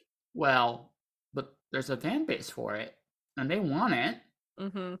 well, but there's a fan base for it, and they want it.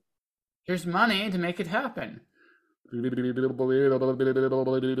 Mm-hmm. Here's money to make it happen. You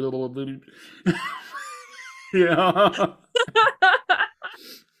know?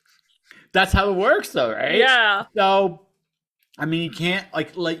 That's how it works, though, right? Yeah. So, I mean, you can't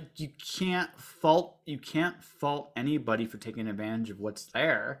you can't fault anybody for taking advantage of what's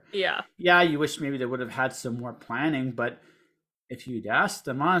there. Yeah. Yeah, you wish maybe they would have had some more planning, but if you'd asked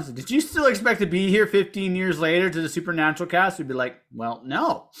them honestly, did you still expect to be here 15 years later to the Supernatural cast? We'd be like, well,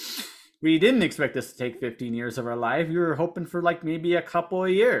 no. We didn't expect this to take 15 years of our life. We were hoping for like maybe a couple of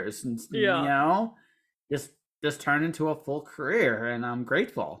years, and you know, just turn into a full career, and I'm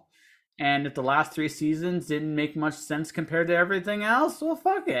grateful. And if the last 3 seasons didn't make much sense compared to everything else, well,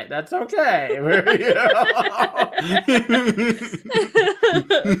 fuck it. That's okay.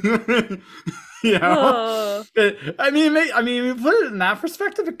 You know? I mean, we put it in that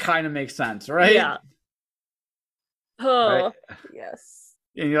perspective, it kind of makes sense, right? Yeah. Oh, right? Yes.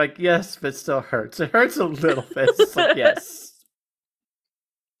 And you're like, yes, but it still hurts. It hurts a little bit. It's like, yes.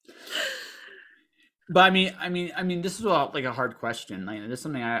 But I mean, this is like a hard question. Like, this is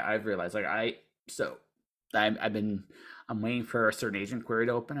something I've realized. Like, I'm waiting for a certain agent query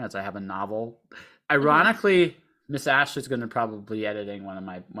to open as I have a novel. Ironically, Miss Ashley's going to probably be editing one of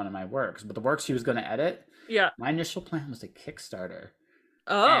my works, but the work she was going to edit, my initial plan was a Kickstarter.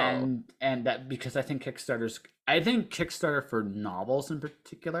 Oh, and that because I think Kickstarter for novels in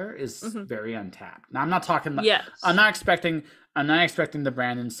particular is very untapped. Now I'm not talking. I'm not expecting the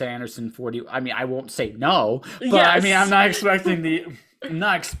Brandon Sanderson 40. I mean, I won't say no, but I mean, I'm not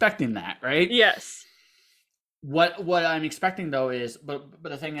expecting that, right? Yes. What I'm expecting though is, but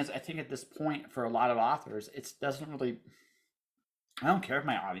the thing is, I think at this point for a lot of authors, it doesn't really. I don't care if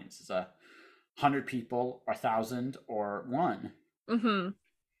my audience is 100 people, 1,000, or 1. Mm-hmm.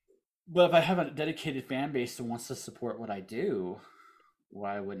 But if I have a dedicated fan base that wants to support what I do,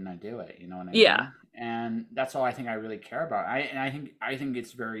 why wouldn't I do it? You know what I mean? Yeah. And that's all I think I really care about. I think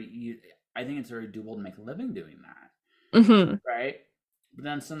it's very doable to make a living doing that. Mm-hmm. Right? But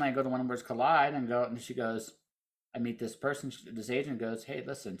then suddenly I go to When Words Collide and she goes, I meet this person, this agent goes, hey,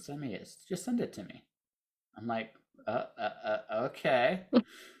 listen, send me it. Just send it to me. I'm like, okay.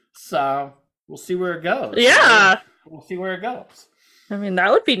 So we'll see where it goes. Yeah. Right? We'll see where it goes. I mean,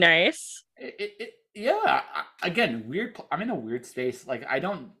 that would be nice. Yeah. Again, weird. I'm in a weird space. Like, I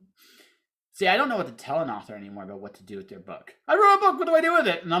don't know what to tell an author anymore about what to do with their book. I wrote a book. What do I do with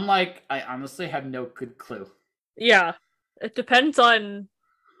it? And I'm like, I honestly have no good clue. Yeah. It depends on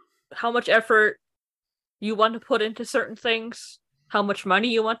how much effort you want to put into certain things, how much money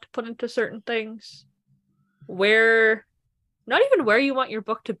you want to put into certain things, not even where you want your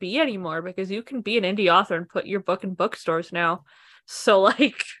book to be anymore, because you can be an indie author and put your book in bookstores now. So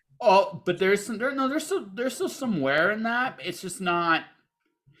like, but there's still somewhere in that. It's just not.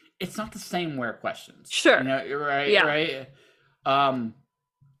 It's not the same where questions. Sure. You know, right? Yeah. Right.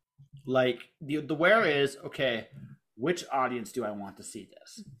 Like the where is okay. Which audience do I want to see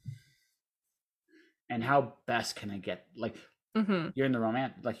this? And how best can I get like you're in the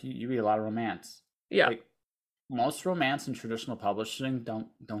romance, like you read a lot of romance. Yeah. Like, most romance and traditional publishing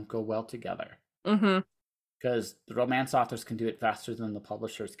don't go well together. Because the romance authors can do it faster than the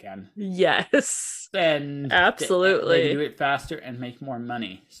publishers can. Yes. And absolutely, they do it faster and make more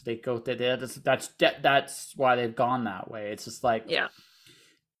money. So they go that's why they've gone that way. It's just like, yeah,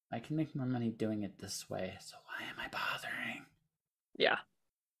 I can make more money doing it this way. So why am I bothering? Yeah.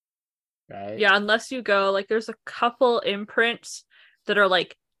 Right. Yeah, unless you go like, there's a couple imprints that are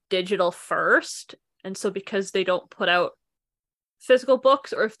like digital first, and so because they don't put out physical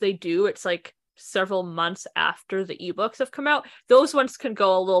books, or if they do, it's like several months after the ebooks have come out. Those ones can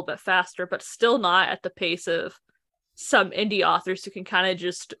go a little bit faster, but still not at the pace of some indie authors who can kind of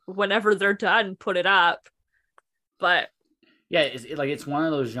just, whenever they're done, put it up. But yeah, it's one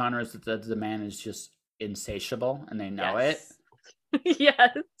of those genres that the demand is just insatiable, and they know it.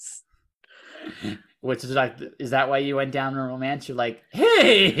 Yes. Which is like, is that why you went down to romance? You're like,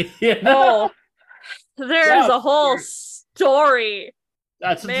 hey, you know? There's a whole story.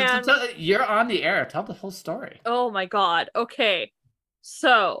 Man. You're on the air. Tell the whole story. Oh my god. Okay.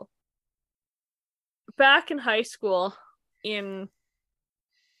 So, back in high school, in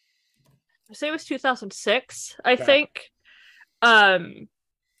say it was 2006, I Okay. think.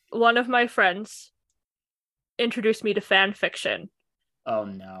 One of my friends introduced me to fan fiction. Oh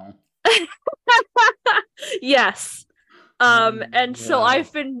no. Yes. Oh And so no.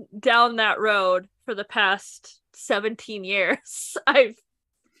 I've been down that road for the past 17 years. I've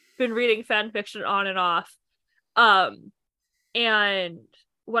been reading fan fiction on and off. Um, and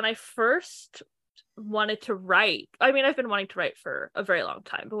when I first wanted to write, I mean, I've been wanting to write for a very long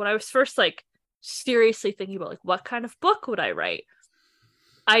time, but when I was first like seriously thinking about like what kind of book would I write,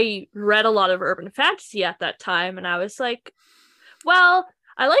 I read a lot of urban fantasy at that time, and I was like, well,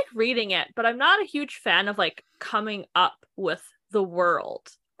 I like reading it, but I'm not a huge fan of like coming up with the world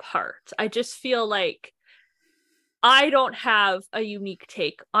part. I just feel like I don't have a unique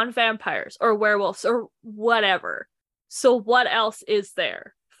take on vampires or werewolves or whatever. So what else is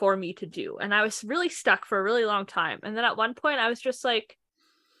there for me to do? And I was really stuck for a really long time. And then at one point I was just like,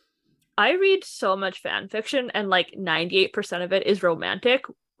 I read so much fan fiction and like 98% of it is romantic.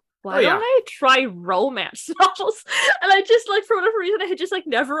 Why don't I try romance novels? And I just like, for whatever reason, it had just like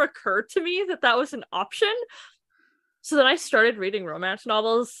never occurred to me that that was an option. So then I started reading romance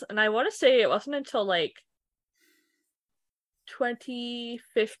novels, and I want to say it wasn't until like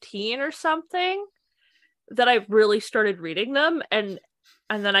 2015 or something that I really started reading them, and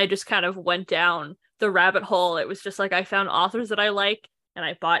then I just kind of went down the rabbit hole. It was just like I found authors that I like, and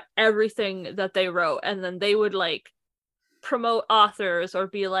I bought everything that they wrote, and then they would like promote authors or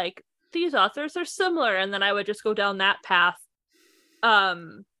be like, these authors are similar, and then I would just go down that path.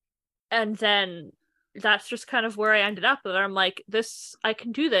 And then that's just kind of where I ended up. And I'm like, this, I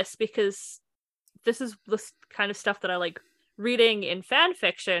can do this because this is the kind of stuff that I like reading in fan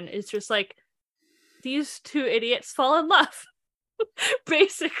fiction. Is just like these two idiots fall in love,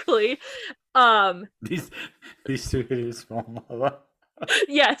 basically. These two idiots fall in love.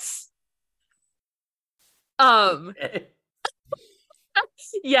 Yes. Okay.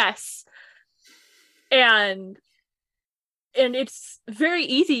 Yes. And it's very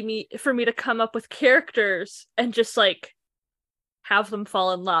easy for me to come up with characters and just like have them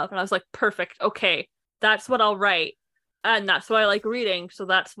fall in love. And I was like, perfect. Okay, that's what I'll write. And that's what I like reading. So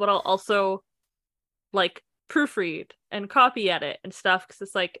that's what I'll also like proofread and copy edit and stuff. Because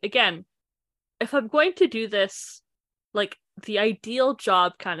it's like, again, if I'm going to do this, like the ideal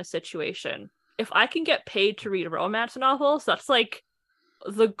job kind of situation, if I can get paid to read romance novels, that's like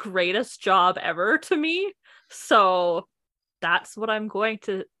the greatest job ever to me. So that's what I'm going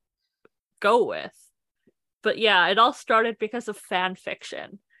to go with. But yeah, it all started because of fan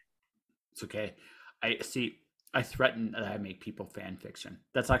fiction. It's okay. I threaten that I make people fan fiction.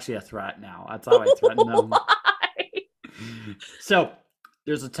 That's actually a threat now. That's how I threaten them. Why? So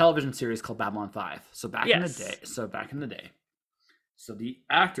there's a television series called Babylon 5. So back in Yes. the day, so the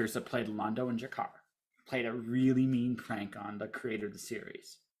actors that played Londo and Jakar played a really mean prank on the creator of the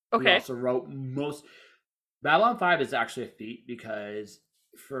series. Okay. Who also wrote most. Babylon 5 is actually a feat because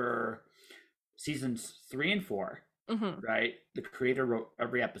for seasons 3 and 4, right, the creator wrote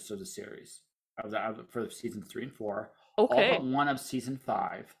every episode of the series for seasons 3 and 4. Okay. All but one of season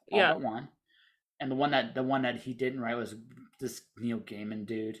 5. All but one. And the one that he didn't write was this Neil Gaiman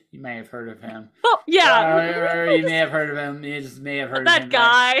dude. You may have heard of him. Oh yeah. You may have heard of him. You just may have heard of him. That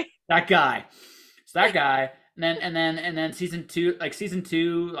guy. Right? That guy. So that guy. And then season 2,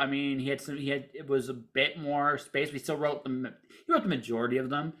 I mean, it was a bit more space. We still wrote he wrote the majority of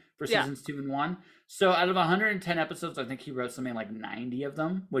them for seasons 2 and 1. So out of 110 episodes, I think he wrote something like 90 of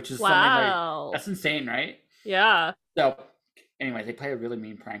them, which is something like, that's insane, right? Yeah. So anyway, they play a really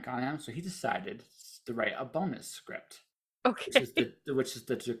mean prank on him, so he decided to write a bonus script. Okay. Which is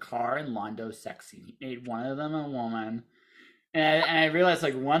the Jakar and Londo sex scene. He made one of them a woman. And I realized,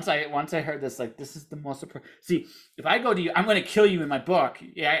 like, once I heard this, like, this is the most. See, if I go to you, I'm going to kill you in my book.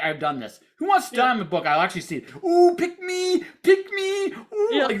 Yeah, I've done this. Who wants to die in my book? I'll actually see it. Ooh, pick me. Ooh,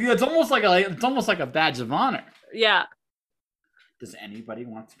 yeah. Like, it's almost like a badge of honor. Yeah. Does anybody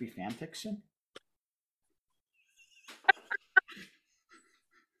want to be fan fiction?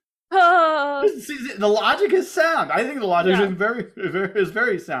 See, the logic is sound. I think the logic is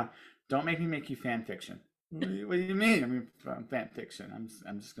very sound. Don't make me make you fan fiction. What do you mean? I mean, fan fiction.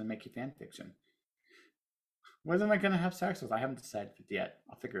 I'm just gonna make you fan fiction. What am I gonna have sex with? I haven't decided yet.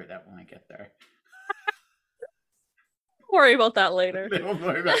 I'll figure it out when I get there. Don't worry about that later. Don't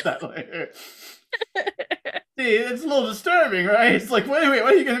worry about that later. See, it's a little disturbing, right? It's like, wait,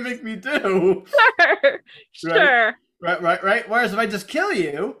 what are you gonna make me do? Sure. Right. Whereas if I just kill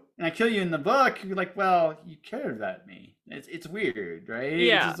you and I kill you in the book, you're like, well, you cared about me. It's weird, right?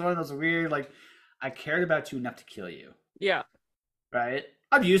 Yeah. It's just one of those weird, like, I cared about you enough to kill you. Yeah. Right?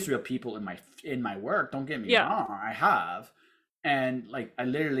 I've used real people in my work. Don't get me Yeah. wrong, I have. And like I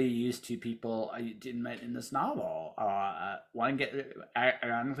literally used two people I didn't met in this novel. One get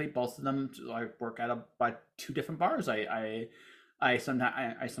ironically, both of them like work at by two different bars. I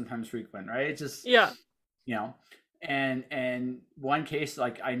sometimes frequent, right. It's just Yeah. you know, and one case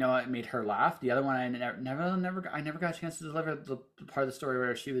like I know it made her laugh. The other one I never got a chance to deliver the part of the story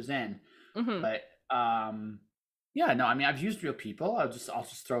where she was in. Mm-hmm. But yeah, no, I mean I've used real people. I'll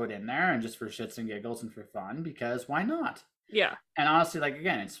just throw it in there and just for shits and giggles and for fun because why not? Yeah. And honestly, like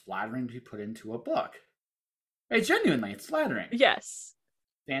again, it's flattering to be put into a book. Right, genuinely, it's flattering. Yes.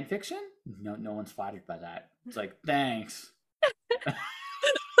 Fan fiction? No one's flattered by that. It's like, thanks.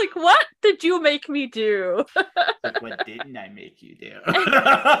 Like, what did you make me do? Like, what didn't I make you do?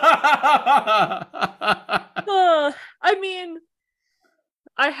 I mean,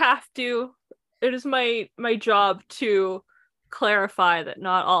 I have to. It is my job to clarify that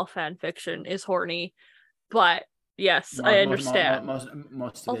not all fan fiction is horny, but yes, I understand.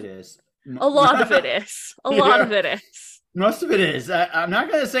 Most of it is. A lot of it is. A lot of it is. Most of it is. I'm not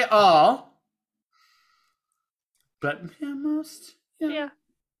going to say all, but yeah, most. Yeah.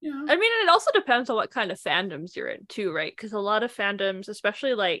 Yeah. I mean, it also depends on what kind of fandoms you're in too, right? Because a lot of fandoms,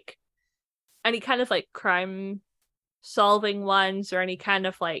 especially like any kind of like crime solving ones or any kind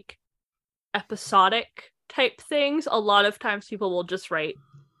of like episodic type things, a lot of times people will just write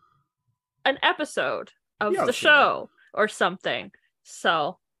an episode of the show or something.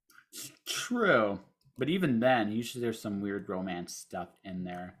 So true. But even then, usually there's some weird romance stuff in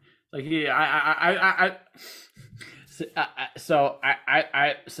there. Like so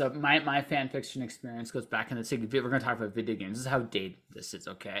my fan fiction experience goes back in the city. We're gonna talk about video games. This is how dated this is,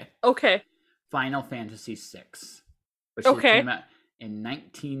 okay? Okay. Final Fantasy VI, which came out in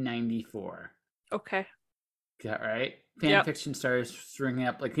 1994. Okay. Is that right? Fan fiction started stringing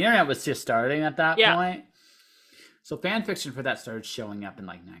up. Like the internet was just starting at that point. So fan fiction for that started showing up in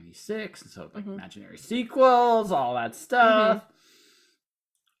like 96, and so like imaginary sequels, all that stuff.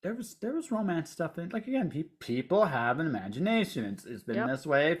 There was romance stuff in. Like again, people have an imagination. It's been this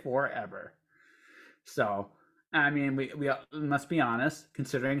way forever. So I mean, we must be honest,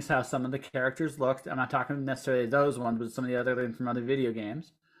 considering how some of the characters looked. I'm not talking necessarily those ones, but some of the other things from other video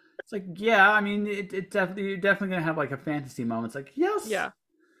games. It's like, yeah, I mean, it definitely you're definitely gonna have like a fantasy moment. It's like, yes, yeah.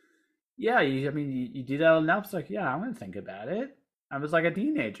 You do that enough. It's like, yeah, I'm gonna think about it. I was like a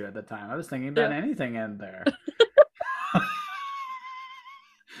teenager at the time. I was thinking about anything in there.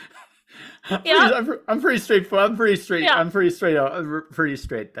 I'm pretty straightforward. I'm pretty straight. I'm pretty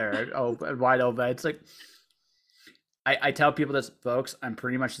straight there. Oh, wide open. It's like I tell people this, folks. I'm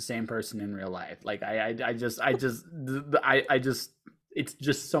pretty much the same person in real life. Like I just it's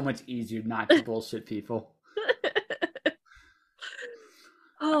just so much easier not to bullshit people.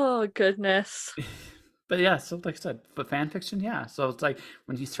 Oh goodness. But yeah, so like I said, but fan fiction, yeah. So it's like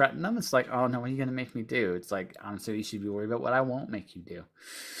when you threaten them, it's like, oh no, what are you gonna make me do? It's like, honestly, you should be worried about what I won't make you do.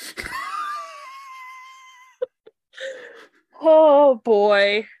 Oh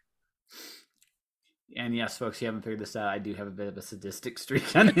boy. And yes, folks, you haven't figured this out. I do have a bit of a sadistic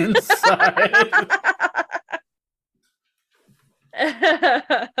streak on the inside.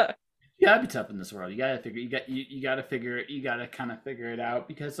 You gotta be tough in this world. You gotta kind of figure it out,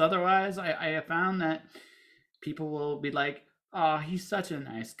 because otherwise, I have found that people will be like, "Oh, he's such a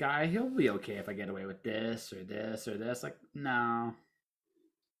nice guy. He'll be okay if I get away with this or this or this." Like, no,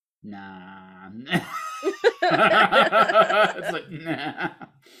 nah. It's like, nah. At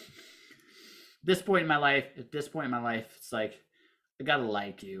this point in my life, it's like I gotta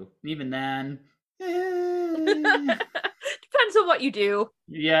like you. And even then, depends on what you do.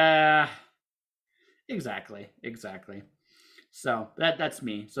 Yeah, exactly. So that's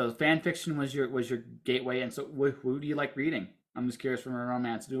me. So fan fiction was your gateway, and so who do you like reading? I'm just curious from a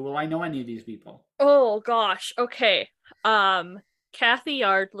romance. Will I know any of these people? Oh gosh. Okay. Kathy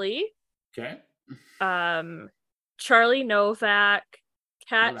Yardley. Okay. Charlie Novak,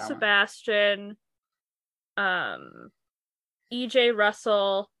 Cat Sebastian, EJ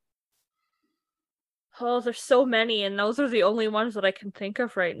Russell. Oh, there's so many, and those are the only ones that I can think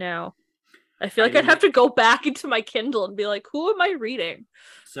of right now. I feel like I'd have to go back into my Kindle and be like, who am I reading?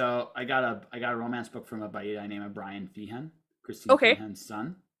 So I got a romance book from a guy named Brian Feehan, Christine Feehan's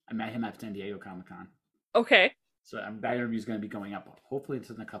son. I met him at San Diego Comic-Con. Okay. So that interview is going to be going up hopefully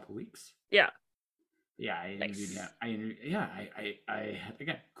in a couple of weeks. Yeah. Yeah, I interviewed him. I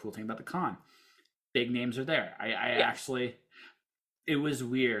again, cool thing about the con. Big names are there. I actually, it was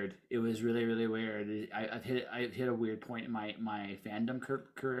weird. It was really, really weird. I've hit a weird point in my fandom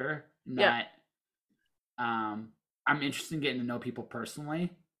career. That I'm interested in getting to know people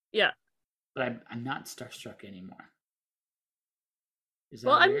personally. Yeah. But I'm not starstruck anymore. Is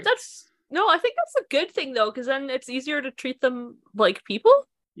Well, that weird? I think that's a good thing though, because then it's easier to treat them like people.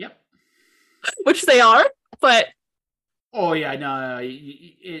 Yep. Which they are, but oh yeah, no,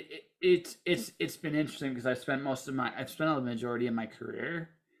 it's been interesting because I've spent the majority of my career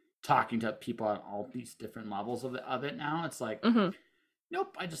talking to people on all these different levels of it. Now it's like,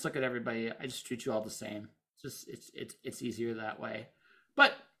 nope, I just look at everybody. I just treat you all the same. It's easier that way.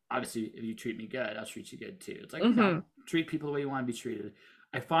 But obviously, if you treat me good, I'll treat you good too. It's like, treat people the way you want to be treated.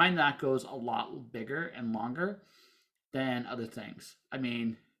 I find that goes a lot bigger and longer than other things. I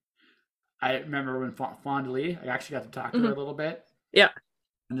mean, I remember when Fonda Lee, I actually got to talk to her a little bit. Yeah.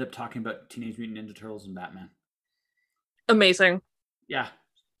 Ended up talking about Teenage Mutant Ninja Turtles and Batman. Amazing. Yeah.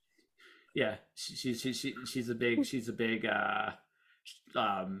 Yeah. She's a big Teenage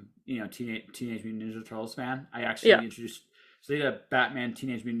Mutant Ninja Turtles fan. I actually introduced, so they did a Batman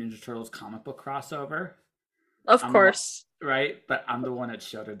Teenage Mutant Ninja Turtles comic book crossover. Of course. Right? But I'm the one that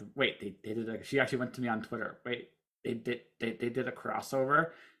showed her they did she actually went to me on Twitter. Wait, they did a crossover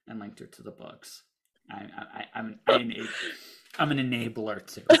and linked her to the books. I'm an enabler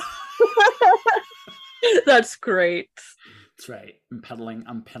too. That's great. That's right.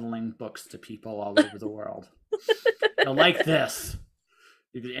 I'm peddling books to people all over the world. They'll like this,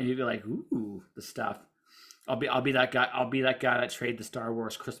 and you'd be like, "Ooh, the stuff." I'll be that guy. I'll be that guy that traded the Star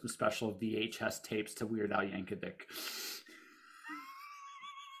Wars Christmas special VHS tapes to Weird Al Yankovic.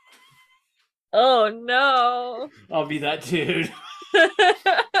 Oh no! I'll be that dude.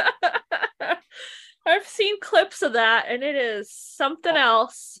 I've seen clips of that, and it is something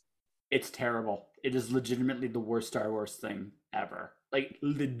else. It's terrible. It is legitimately the worst Star Wars thing ever. Like,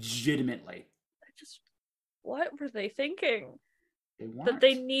 legitimately. What were they thinking? They weren't. That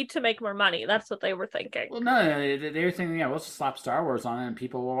they need to make more money. That's what they were thinking. Well, no, they were thinking, yeah, we'll just slap Star Wars on it and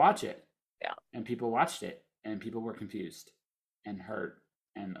people will watch it. Yeah. And people watched it, and people were confused and hurt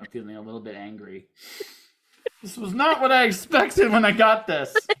and feeling a little bit angry. This was not what I expected when I got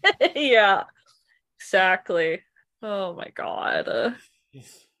this. Yeah, exactly. Oh my god.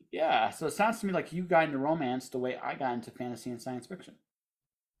 Yeah, so it sounds to me like you got into romance the way I got into fantasy and science fiction.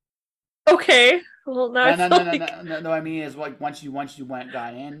 Okay. Well, now no. I mean, is like once you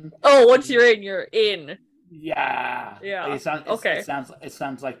got in. Oh, once you're in, you're in. Yeah. Yeah. Like okay. It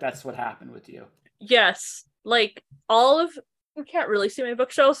sounds like that's what happened with you. Yes, like you can't really see my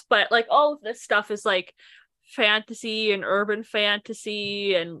bookshelves, but like all of this stuff is like fantasy and urban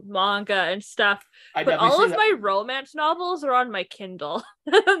fantasy and manga and stuff. But all of my romance novels are on my Kindle.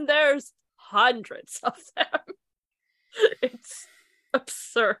 There's hundreds of them. It's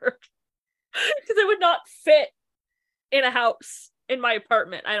absurd. Because it would not fit in a house in my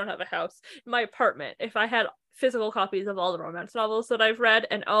apartment. I don't have a house. In my apartment, if I had physical copies of all the romance novels that I've read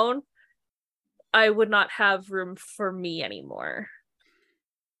and own, I would not have room for me anymore.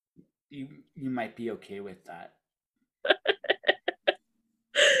 You might be okay with that.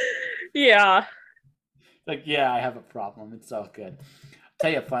 Yeah. Like, yeah, I have a problem. It's all good. I'll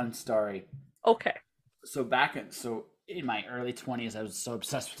tell you a fun story. Okay. So in my early 20s, I was so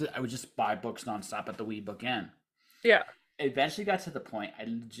obsessed with it. I would just buy books nonstop at the Wee Book Inn. Yeah. It eventually got to the point I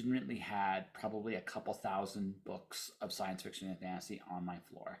legitimately had probably a couple thousand books of science fiction and fantasy on my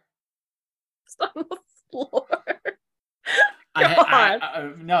floor. On the floor.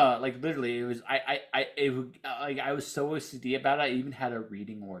 No, like literally, it was I was so OCD about it. I even had a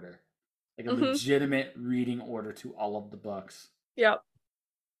reading order, like a legitimate reading order to all of the books. Yep.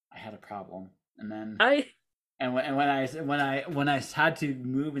 I had a problem, and then when I had to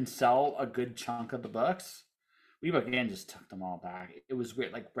move and sell a good chunk of the books, We Book Inn just took them all back. It was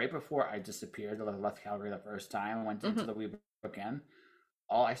weird. Like right before I disappeared, I left Calgary the first time. I went into the We Book Inn.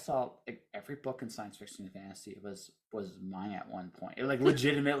 All I saw, like every book in science fiction and fantasy was mine at one point. It like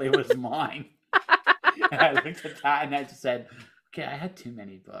legitimately was mine. And I looked at that and I just said, "Okay, I had too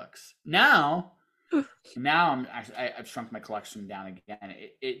many books." Now I've shrunk my collection down again.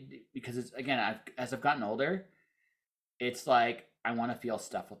 Because it's again as I've gotten older, it's like I want to feel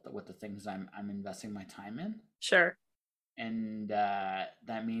stuff with the things I'm investing my time in. Sure. And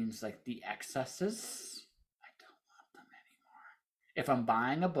that means like the excesses. If I'm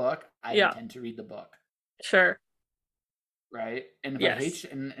buying a book, I intend to read the book. Sure. Right? And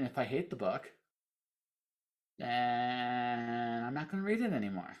if I hate the book, then I'm not going to read it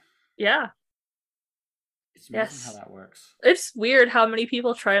anymore. Yeah. It's amazing how that works. It's weird how many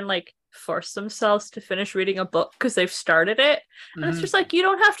people try and like force themselves to finish reading a book because they've started it. And it's just like, you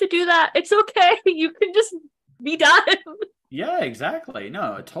don't have to do that. It's okay. You can just be done. Yeah, exactly.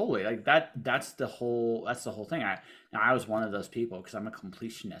 No, totally. Like that. That's the whole thing. I was one of those people because I'm a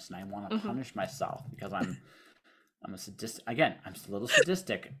completionist and I want to Hmm. punish myself because I'm a sadistic. Again, I'm a little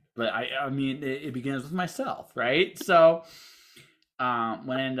sadistic, but I mean, it begins with myself, right? So,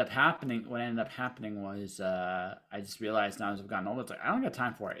 what ended up happening was, I just realized now as I've gotten older, it's like I don't got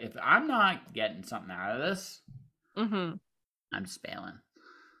time for it. If I'm not getting something out of this, Hmm. I'm just bailing.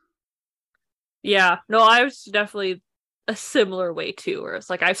 Yeah, no, I was definitely a similar way too, where it's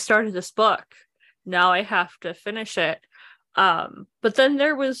like I've started this book, now I have to finish it. But then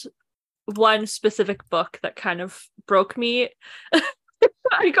there was one specific book that kind of broke me.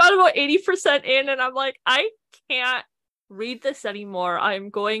 I got about 80% in and I'm like, I can't read this anymore. I'm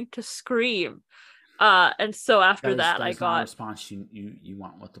going to scream. And so after that That I is not a got response you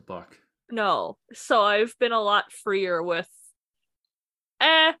want with the book. no. So I've been a lot freer with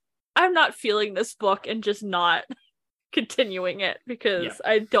eh, I'm not feeling this book and just not continuing it Yeah, because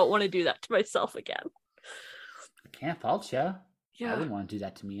I don't want to do that to myself again. I can't fault you. I Yeah. wouldn't want to do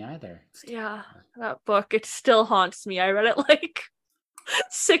that to me either. It's Yeah. terrible. That book, it still haunts me. I read it like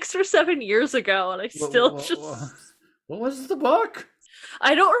 6 or 7 years ago and I What, still what, what, just what was the book?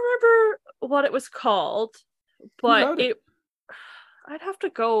 I don't remember what it was called, Who but wrote it? it I'd have to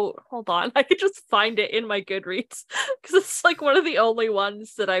go hold on. I could just find it in my Goodreads because it's like one of the only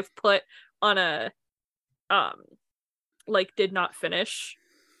ones that I've put on a um like did not finish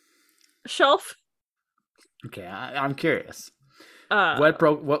shelf. Okay, I'm curious. Uh What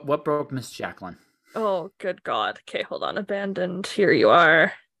broke Miss Jacqueline? oh good God. Okay, hold on. Abandoned. Here you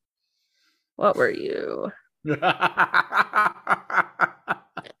are. What were you?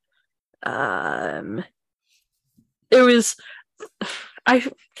 Um it was I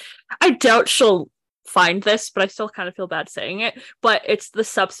I doubt she'll find this, but I still kind of feel bad saying it. But it's The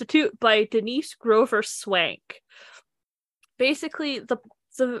Substitute by Denise Grover Swank. Basically, the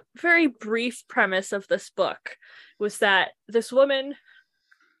very brief premise of this book was that this woman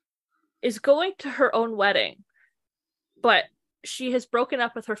is going to her own wedding, but she has broken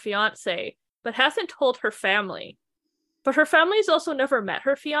up with her fiance, but hasn't told her family. But her family's also never met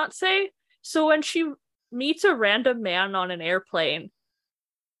her fiance. So when she meets a random man on an airplane,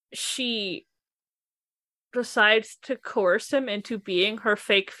 she decides to coerce him into being her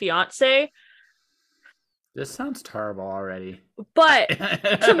fake fiance. This sounds terrible already. But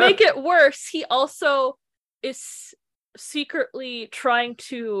to make it worse, he also is secretly trying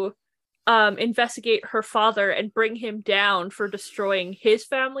to investigate her father and bring him down for destroying his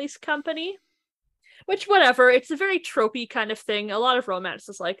family's company. Which, whatever, it's a very tropey kind of thing. A lot of romance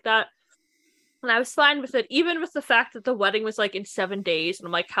is like that. And I was fine with it, even with the fact that the wedding was like in 7 days. And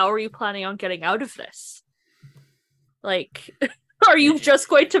I'm like, how are you planning on getting out of this? Like, are you just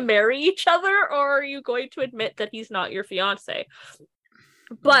going to marry each other or are you going to admit that he's not your fiance?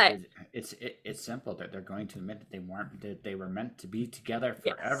 But it's simple. They're going to admit that they were meant to be together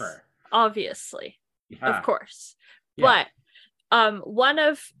yes, forever. obviously, of Yeah, course. yeah. But one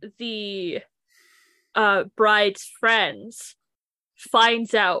of the bride's friends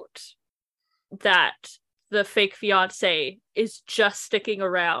finds out that the fake fiance is just sticking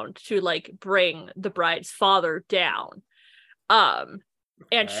around to like bring the bride's father down. Um,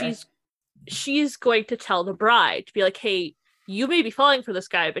 and Okay. she's going to tell the bride to be like, "Hey, you may be falling for this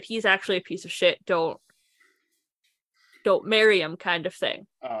guy, but he's actually a piece of shit. Don't marry him," kind of thing.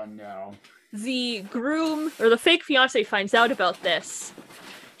 Oh no. The groom or the fake fiance finds out about this.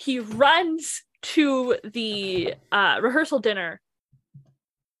 He runs to the rehearsal dinner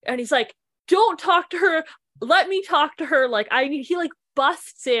and he's like, "Don't talk to her. Let me talk to her." Like, I need, he like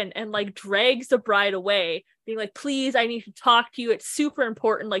busts in and like drags the bride away, being like, "Please, I need to talk to you. It's super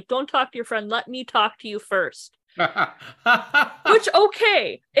important. Like, don't talk to your friend. Let me talk to you first." Which,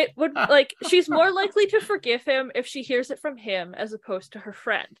 okay, it would like, she's more likely to forgive him if she hears it from him as opposed to her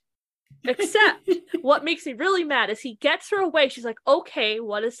friend. Except, what makes me really mad is he gets her away. She's like, "Okay,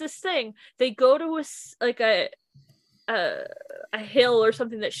 what is this thing?" They go to a a hill or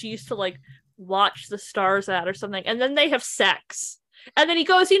something that she used to like watch the stars at or something, and then they have sex. And then he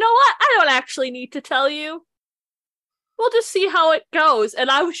goes, "You know what? I don't actually need to tell you. We'll just see how it goes."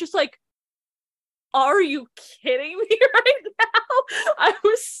 And I was just like, are you kidding me right now? I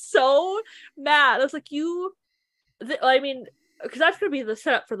was so mad. I was like, I mean, because that's going to be the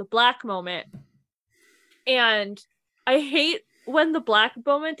setup for the black moment. And I hate when the black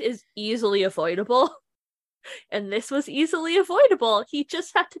moment is easily avoidable. And this was easily avoidable. He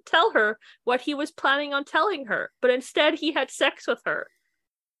just had to tell her what he was planning on telling her. But instead, he had sex with her.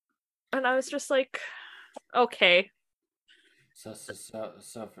 And I was just like, okay. So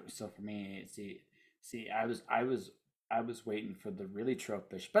for me, see, I was I was waiting for the really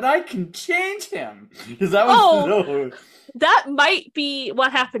tropish, but I can change him. Because that was that might be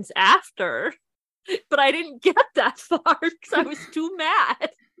what happens after, but I didn't get that far because I was too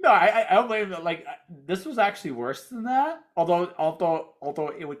mad. No, I don't blame that. Like, this was actually worse than that.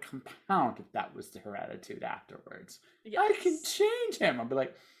 Although it would compound if that was her attitude afterwards. Yes. I can change him. I'll be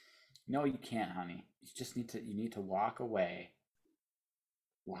like, no, you can't, honey. You need to walk away.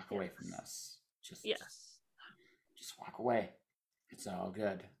 Walk away from this. Just walk away. It's all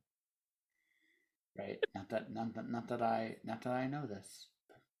good. Right? Not that I know this.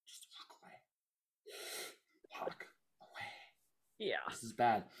 But just walk away. Walk away. Yeah. This is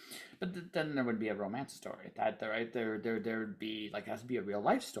bad. But then there would be a romance story. There would be like, has to be a real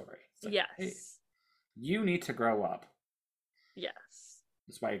life story. Like, yes. Hey, you need to grow up. Yes.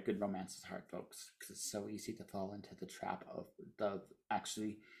 That's why a good romance is hard, folks, because it's so easy to fall into the trap of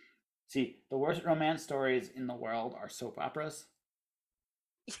actually. See, the worst romance stories in the world are soap operas.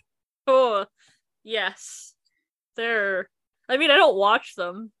 Oh, yes. I mean, I don't watch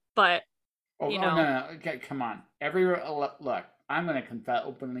them, but no. Okay, come on. Look, I'm gonna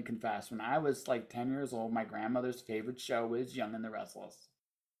openly confess. When I was like 10 years old, my grandmother's favorite show was Young and the Restless.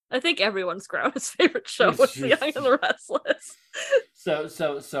 I think everyone's grandma's favorite show was The Young and the Restless. So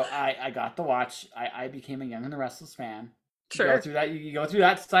I got to watch. I became a Young and the Restless fan. Sure. You go through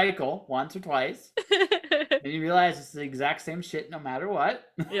that cycle once or twice, and you realize it's the exact same shit no matter what.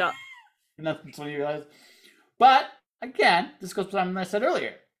 Yeah. And that's when you realize. But again, this goes to something I said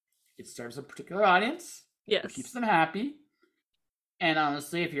earlier. It serves a particular audience. Yes. It keeps them happy. And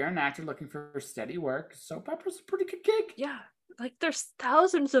honestly, if you're an actor looking for steady work, soap opera's a pretty good gig. Yeah. Like, there's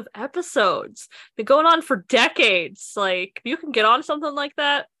thousands of episodes. Been going on for decades. Like, if you can get on something like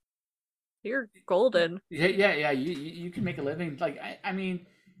that, you're golden. Yeah. You can make a living. Like, I mean,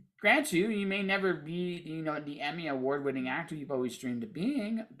 grant you may never be, the Emmy award-winning actor you've always dreamed of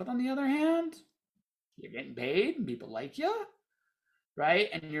being. But on the other hand, you're getting paid and people like you, right?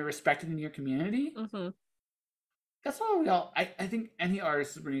 And you're respected in your community. Mm-hmm. That's all I think any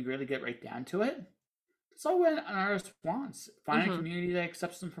artist, when you really get right down to it, that's all an artist wants. Find a community that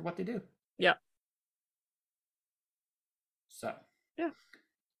accepts them for what they do. Yeah. So. Yeah.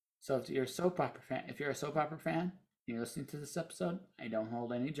 So if you're a soap opera fan, and you're listening to this episode, I don't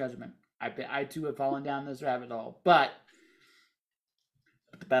hold any judgment. I too have fallen down this rabbit hole, but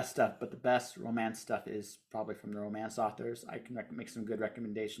the best romance stuff is probably from the romance authors. I can make some good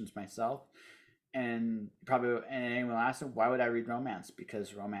recommendations myself. And anyone will ask them, why would I read romance?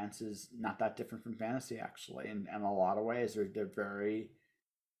 Because romance is not that different from fantasy, actually. In a lot of ways,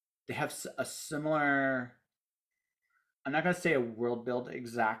 they have a similar, I'm not going to say a world build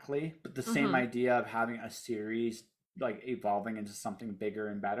exactly, but the same idea of having a series like evolving into something bigger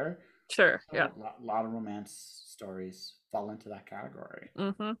and better. Sure, so yeah. A lot of romance stories fall into that category.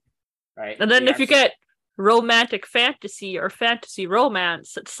 Mm-hmm. Right? And then if you get romantic fantasy or fantasy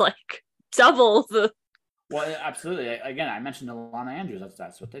romance, it's like double the... Well, absolutely. Again, I mentioned Alana Andrews.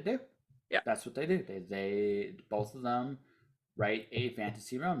 That's what they do. Yeah. That's what they do. They both of them write a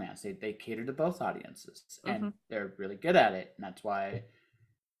fantasy romance. They cater to both audiences, and they're really good at it, and that's why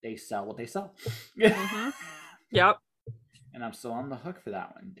they sell what they sell. Yep. And I'm still on the hook for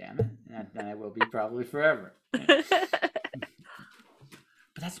that one, damn it. And I will be probably forever. But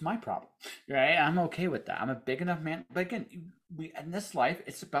that's my problem, right? I'm okay with that. I'm a big enough man. But again, in this life,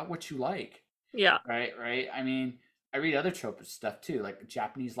 it's about what you like. Yeah. Right? I mean, I read other trope stuff too, like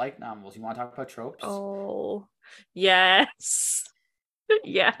Japanese light novels. You want to talk about tropes? Oh, yes.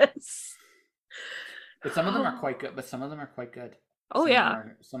 Yes. But some of them are quite good. Oh, yeah.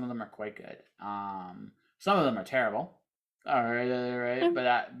 Some of them are quite good. Some of them are terrible. All right. But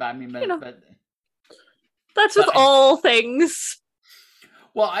I mean, but that's with all things.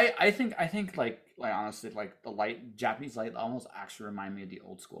 Well, I think like honestly, like the Japanese light almost actually remind me of the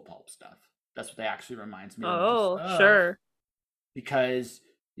old school pulp stuff. That's what they actually reminds me of. Oh, sure. Because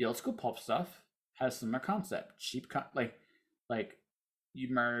the old school pulp stuff has similar concept. Cheap, like you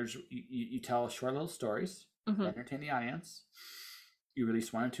merge, you tell short little stories, entertain the audience. You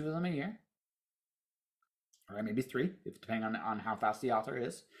release 1 or 2 of them a year, or maybe 3, depending on how fast the author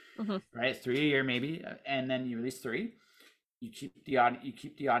is. Right, 3 a year maybe, and then you release 3. You keep the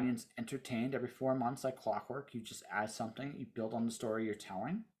audience entertained every 4 months like clockwork. You just add something. You build on the story you're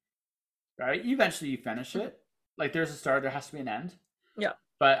telling. Right? Eventually you finish it. Like there's a start, there has to be an end. Yeah.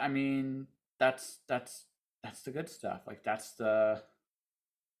 But I mean, that's the good stuff. Like that's the,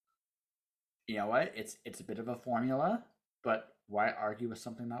 you know what? It's a bit of a formula, but why argue with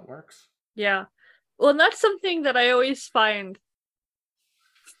something that works? Yeah. Well, and that's something that I always find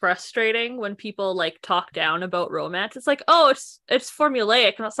frustrating when people like talk down about romance. It's like, oh, it's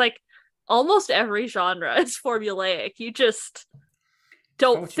formulaic, and it's like almost every genre is formulaic. You just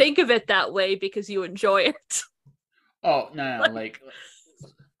don't think of it that way because you enjoy it. Oh no, like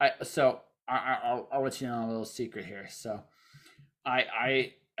I'll let you know a little secret here. So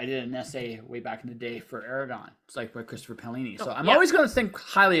I did an essay way back in the day for Aragon. It's like by Christopher Paolini. So I'm always going to think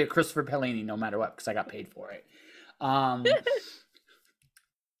highly of Christopher Paolini no matter what because I got paid for it.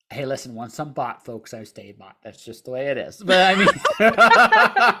 Hey, listen, once I'm bought, folks, I stay bought. That's just the way it is. But I mean,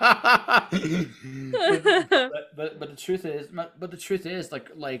 but the truth is,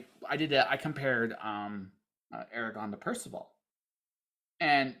 like I compared Aragon to Percival,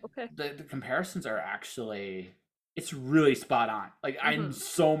 and the comparisons are actually, it's really spot on, like in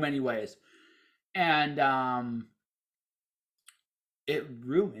so many ways, and it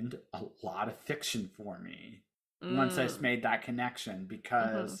ruined a lot of fiction for me once I made that connection,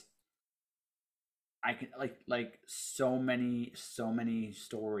 because I can like so many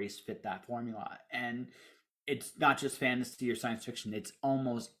stories fit that formula, and it's not just fantasy or science fiction, it's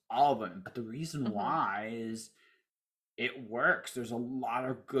almost all of them. But the reason why is it works. There's a lot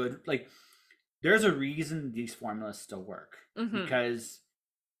of good, like there's a reason these formulas still work, because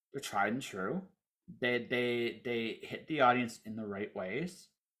they're tried and true. They hit the audience in the right ways,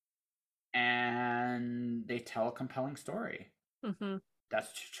 and they tell a compelling story. That's what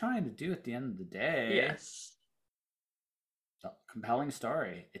you're trying to do at the end of the day. Yes. A compelling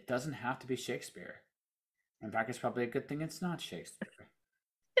story. It doesn't have to be Shakespeare. In fact, it's probably a good thing it's not Shakespeare.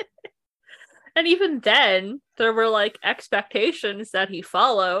 And even then, there were like expectations that he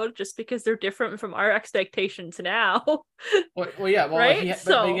followed, just because they're different from our expectations now. Well, yeah, well, right?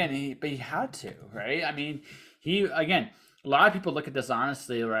 but again, he had to, right? I mean, a lot of people look at this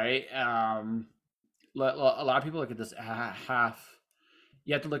honestly, right? A lot of people look at this half.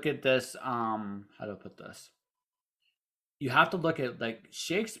 You have to look at this. How do I put this? You have to look at like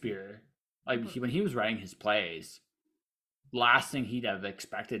Shakespeare, like when he was writing his plays. Last thing he'd have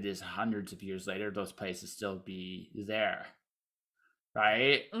expected is hundreds of years later those plays to still be there,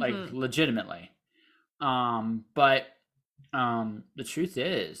 right? Like legitimately. But the truth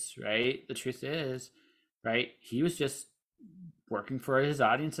is, right, he was just working for his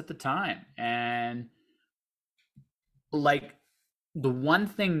audience at the time, and like the one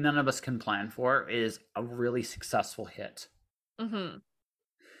thing none of us can plan for is a really successful hit.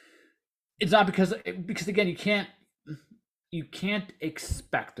 It's not because again, you can't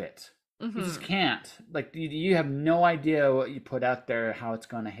expect it. You just can't. Like you have no idea what you put out there, how it's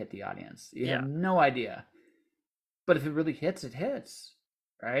going to hit the audience. You have no idea. But if it really hits, it hits,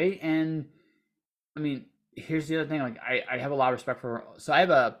 right? And I mean, here's the other thing. Like I have a lot of respect for. So I have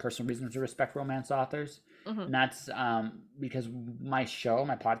a personal reason to respect romance authors, and that's because my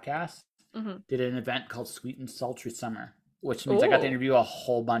podcast, did an event called Sweet and Sultry Summer, which means I got to interview a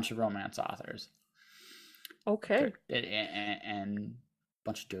whole bunch of romance authors. Okay. And a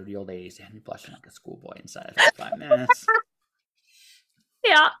bunch of dirty old ladies and me blushing like a schoolboy inside of 5 minutes.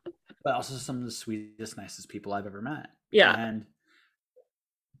 Yeah. But also some of the sweetest, nicest people I've ever met. Yeah. And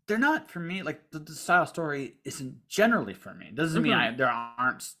they're not for me, like the style story isn't generally for me. Doesn't mean there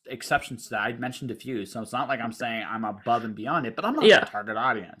aren't exceptions to that. I mentioned a few, so it's not like I'm saying I'm above and beyond it, but I'm not the target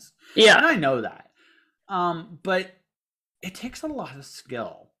audience. Yeah. And I know that. But it takes a lot of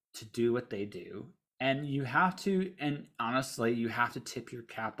skill to do what they do. And you have to, and honestly, you have to tip your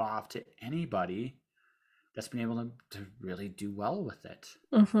cap off to anybody that's been able to really do well with it.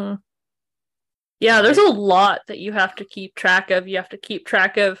 Yeah, there's a lot that you have to keep track of. You have to keep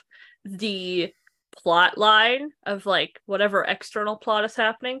track of the plot line of like whatever external plot is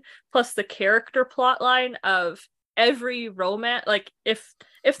happening, plus the character plot line of every romance. Like if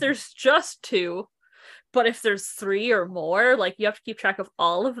there's just two, but if there's three or more, like you have to keep track of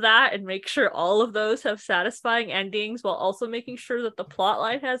all of that and make sure all of those have satisfying endings, while also making sure that the plot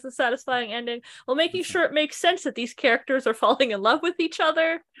line has a satisfying ending, while making sure it makes sense that these characters are falling in love with each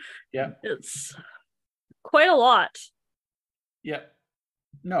other. Yeah. It's quite a lot. Yeah.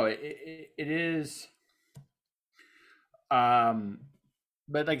 No, it is. But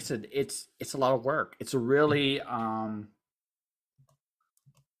like I said, it's a lot of work. It's a really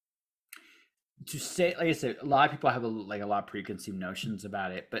to say, like I said, a lot of people have a lot of preconceived notions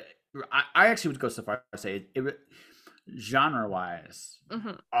about it, but I actually would go so far as to say it genre wise,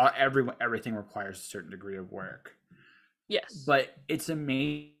 everything requires a certain degree of work. Yes. But it's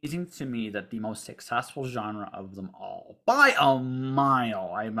amazing to me that the most successful genre of them all, by a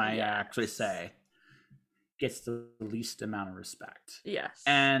mile, I might actually say, gets the least amount of respect. Yes.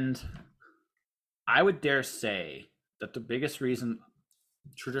 And I would dare say that the biggest reason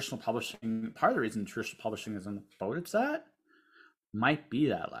traditional publishing, part of the reason traditional publishing is on the boat it's at, might be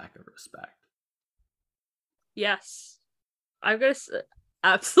that lack of respect. Yes. I'm gonna say,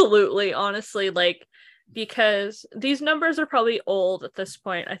 absolutely, honestly, like, because these numbers are probably old at this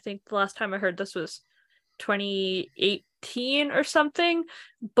point. I think the last time I heard this was 2018 or something,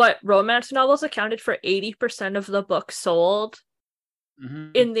 but romance novels accounted for 80% of the books sold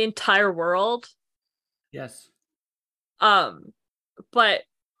in the entire world. Yes. But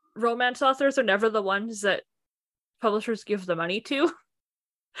romance authors are never the ones that publishers give the money to.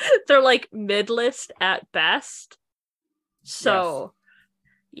 They're like mid-list at best. So,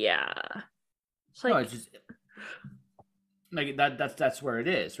 yeah. It's like, no, it's just like that's where it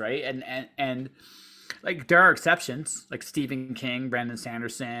is, right? And like there are exceptions, like Stephen King, Brandon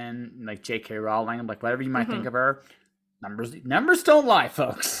Sanderson, like J.K. Rowling, like whatever you might think of her. Numbers don't lie,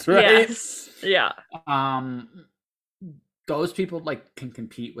 folks, right? Yes. Yeah. Those people like can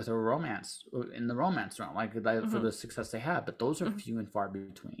compete with a romance in the romance realm, like for the success they have, but those are few and far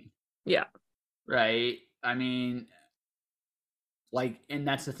between. Yeah. Right. I mean, like, and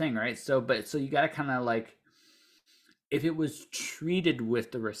that's the thing, right? So you gotta kind of like, if it was treated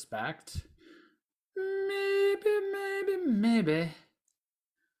with the respect, maybe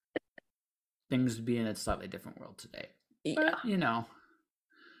things would be in a slightly different world today. Yeah. But,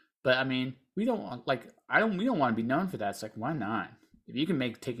 but I mean, we don't want we don't want to be known for that. It's like, why not? If you can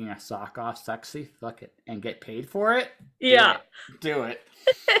make taking a sock off sexy, fuck it, and get paid for it, yeah, do it.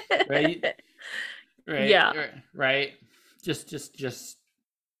 Right? Right? Yeah. Right? Just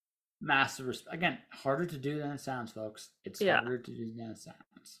massive respect. Again, harder to do than it sounds, folks. It's harder to do than it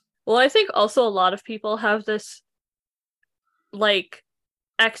sounds. Well, I think also a lot of people have this like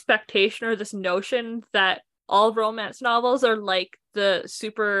expectation or this notion that all romance novels are like the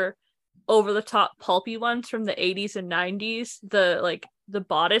super over the top pulpy ones from the 80s and 90s, the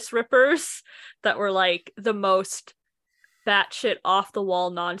bodice rippers that were like the most batshit off the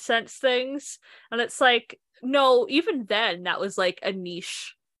wall nonsense things. And it's like, no, even then that was like a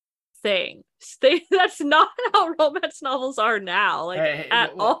niche thing. That's not how romance novels are now, like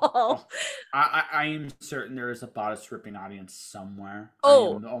all. I am certain there is a bodice ripping audience somewhere.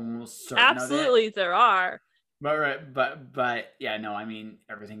 Oh, I am almost certain absolutely of it. There are. But yeah, no, I mean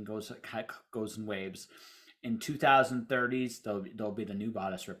everything goes in waves. In 2030s, there'll be the new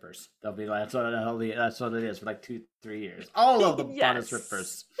bodice rippers. They'll be like that's what it is for like 2-3 years. All of the bodice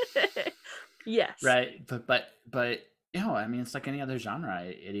rippers. Yes. Right, but I mean it's like any other genre.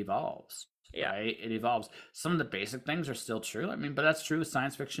 It evolves. Yeah. Right, it evolves. Some of the basic things are still true. I mean, but that's true with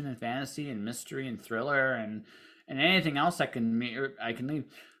science fiction and fantasy and mystery and thriller and anything else I can leave.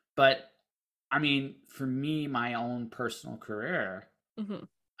 But I mean, for me, my own personal career, I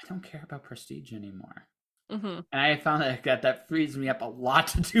don't care about prestige anymore. And I found that frees me up a lot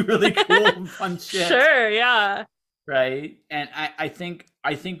to do really cool and fun shit. Sure, yeah. Right, and I think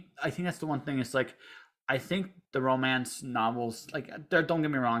that's the one thing. It's like, I think the romance novels, like, don't get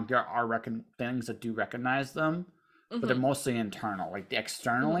me wrong, there are things that do recognize them, but they're mostly internal. Like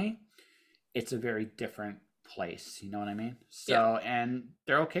externally, it's a very different place. You know what I mean? So, and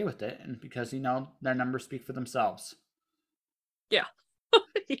they're okay with it, and because their numbers speak for themselves. Yeah.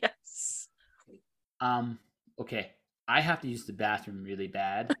 Yes. Okay, I have to use the bathroom really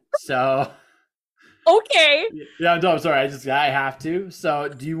bad, so. Okay. Yeah, no, I'm sorry. I have to. So,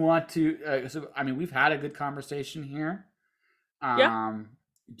 do you want to? So, I mean, we've had a good conversation here. Yeah.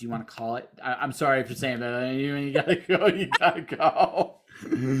 Do you want to call it? I'm sorry for saying that. You gotta go. You gotta go.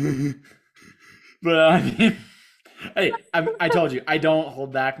 But I mean, hey, I told you I don't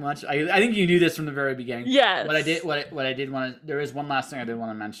hold back much. I think you knew this from the very beginning. Yes. What I did want to. There is one last thing I did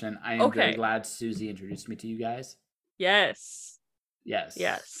want to mention. I am very glad Susie introduced me to you guys. Yes. Yes.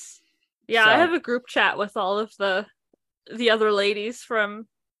 Yes. Yeah, I have a group chat with all of the other ladies from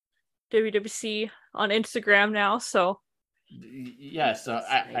WWC on Instagram now, so. Yeah, so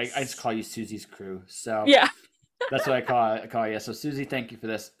I just call you Susie's crew. So yeah. That's what I call you. So Susie, thank you for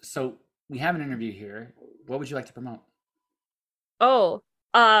this. So we have an interview here. What would you like to promote? Oh,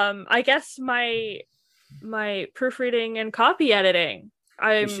 I guess my proofreading and copy editing.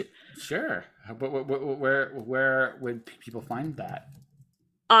 Sure. Where would people find that?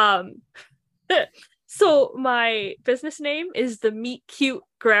 So my business name is the Meet Cute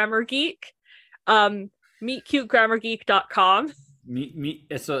Grammar Geek. MeetCuteGrammarGeek.com.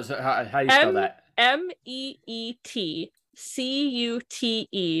 So how do you spell that?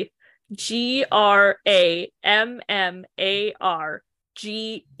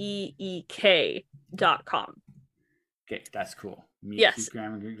 Okay, that's cool. Yes.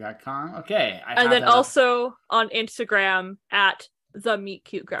 MeetCuteGrammarGeek.com. Okay. And then also on Instagram at the Meet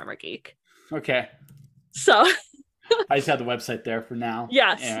Cute Grammar Geek. Okay. So I just have the website there for now.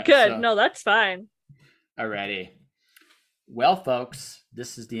 Yes, Yeah, good. so. No, that's fine. Alrighty. Well, folks,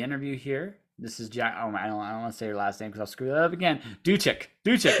 this is the interview here. This is Jack. Oh, I don't want to say your last name because I'll screw that up again. Duczek.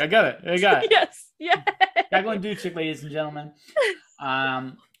 I got it. Yes. Yeah. Jacqueline Duczek, ladies and gentlemen.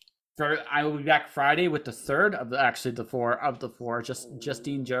 I will be back Friday with the third of the four.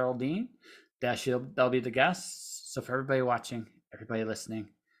 Justine Geraldine. They'll be the guests. So for everybody watching, everybody listening,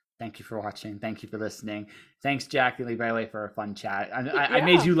 thank you for watching. Thank you for listening. Thanks, Jacqueline, by the way, for a fun chat. I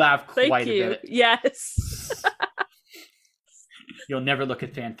made you laugh quite a bit. Yes. You'll never look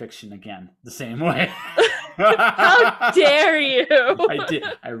at fan fiction again the same way. How dare you? I did.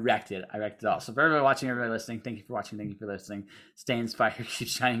 I wrecked it all. So for everybody watching, everybody listening, thank you for watching. Thank you for listening. Stay inspired, keep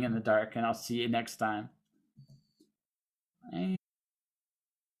shining in the dark, and I'll see you next time.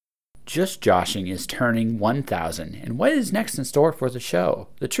 Just Joshing is turning 1,000, and what is next in store for the show?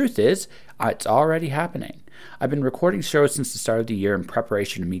 The truth is, it's already happening. I've been recording shows since the start of the year in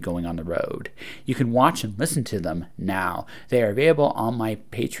preparation of me going on the road. You can watch and listen to them now. They are available on my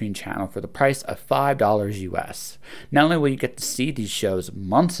Patreon channel for the price of $5 US. Not only will you get to see these shows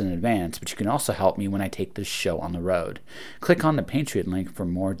months in advance, but you can also help me when I take this show on the road. Click on the Patreon link for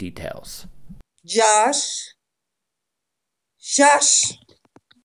more details. Josh.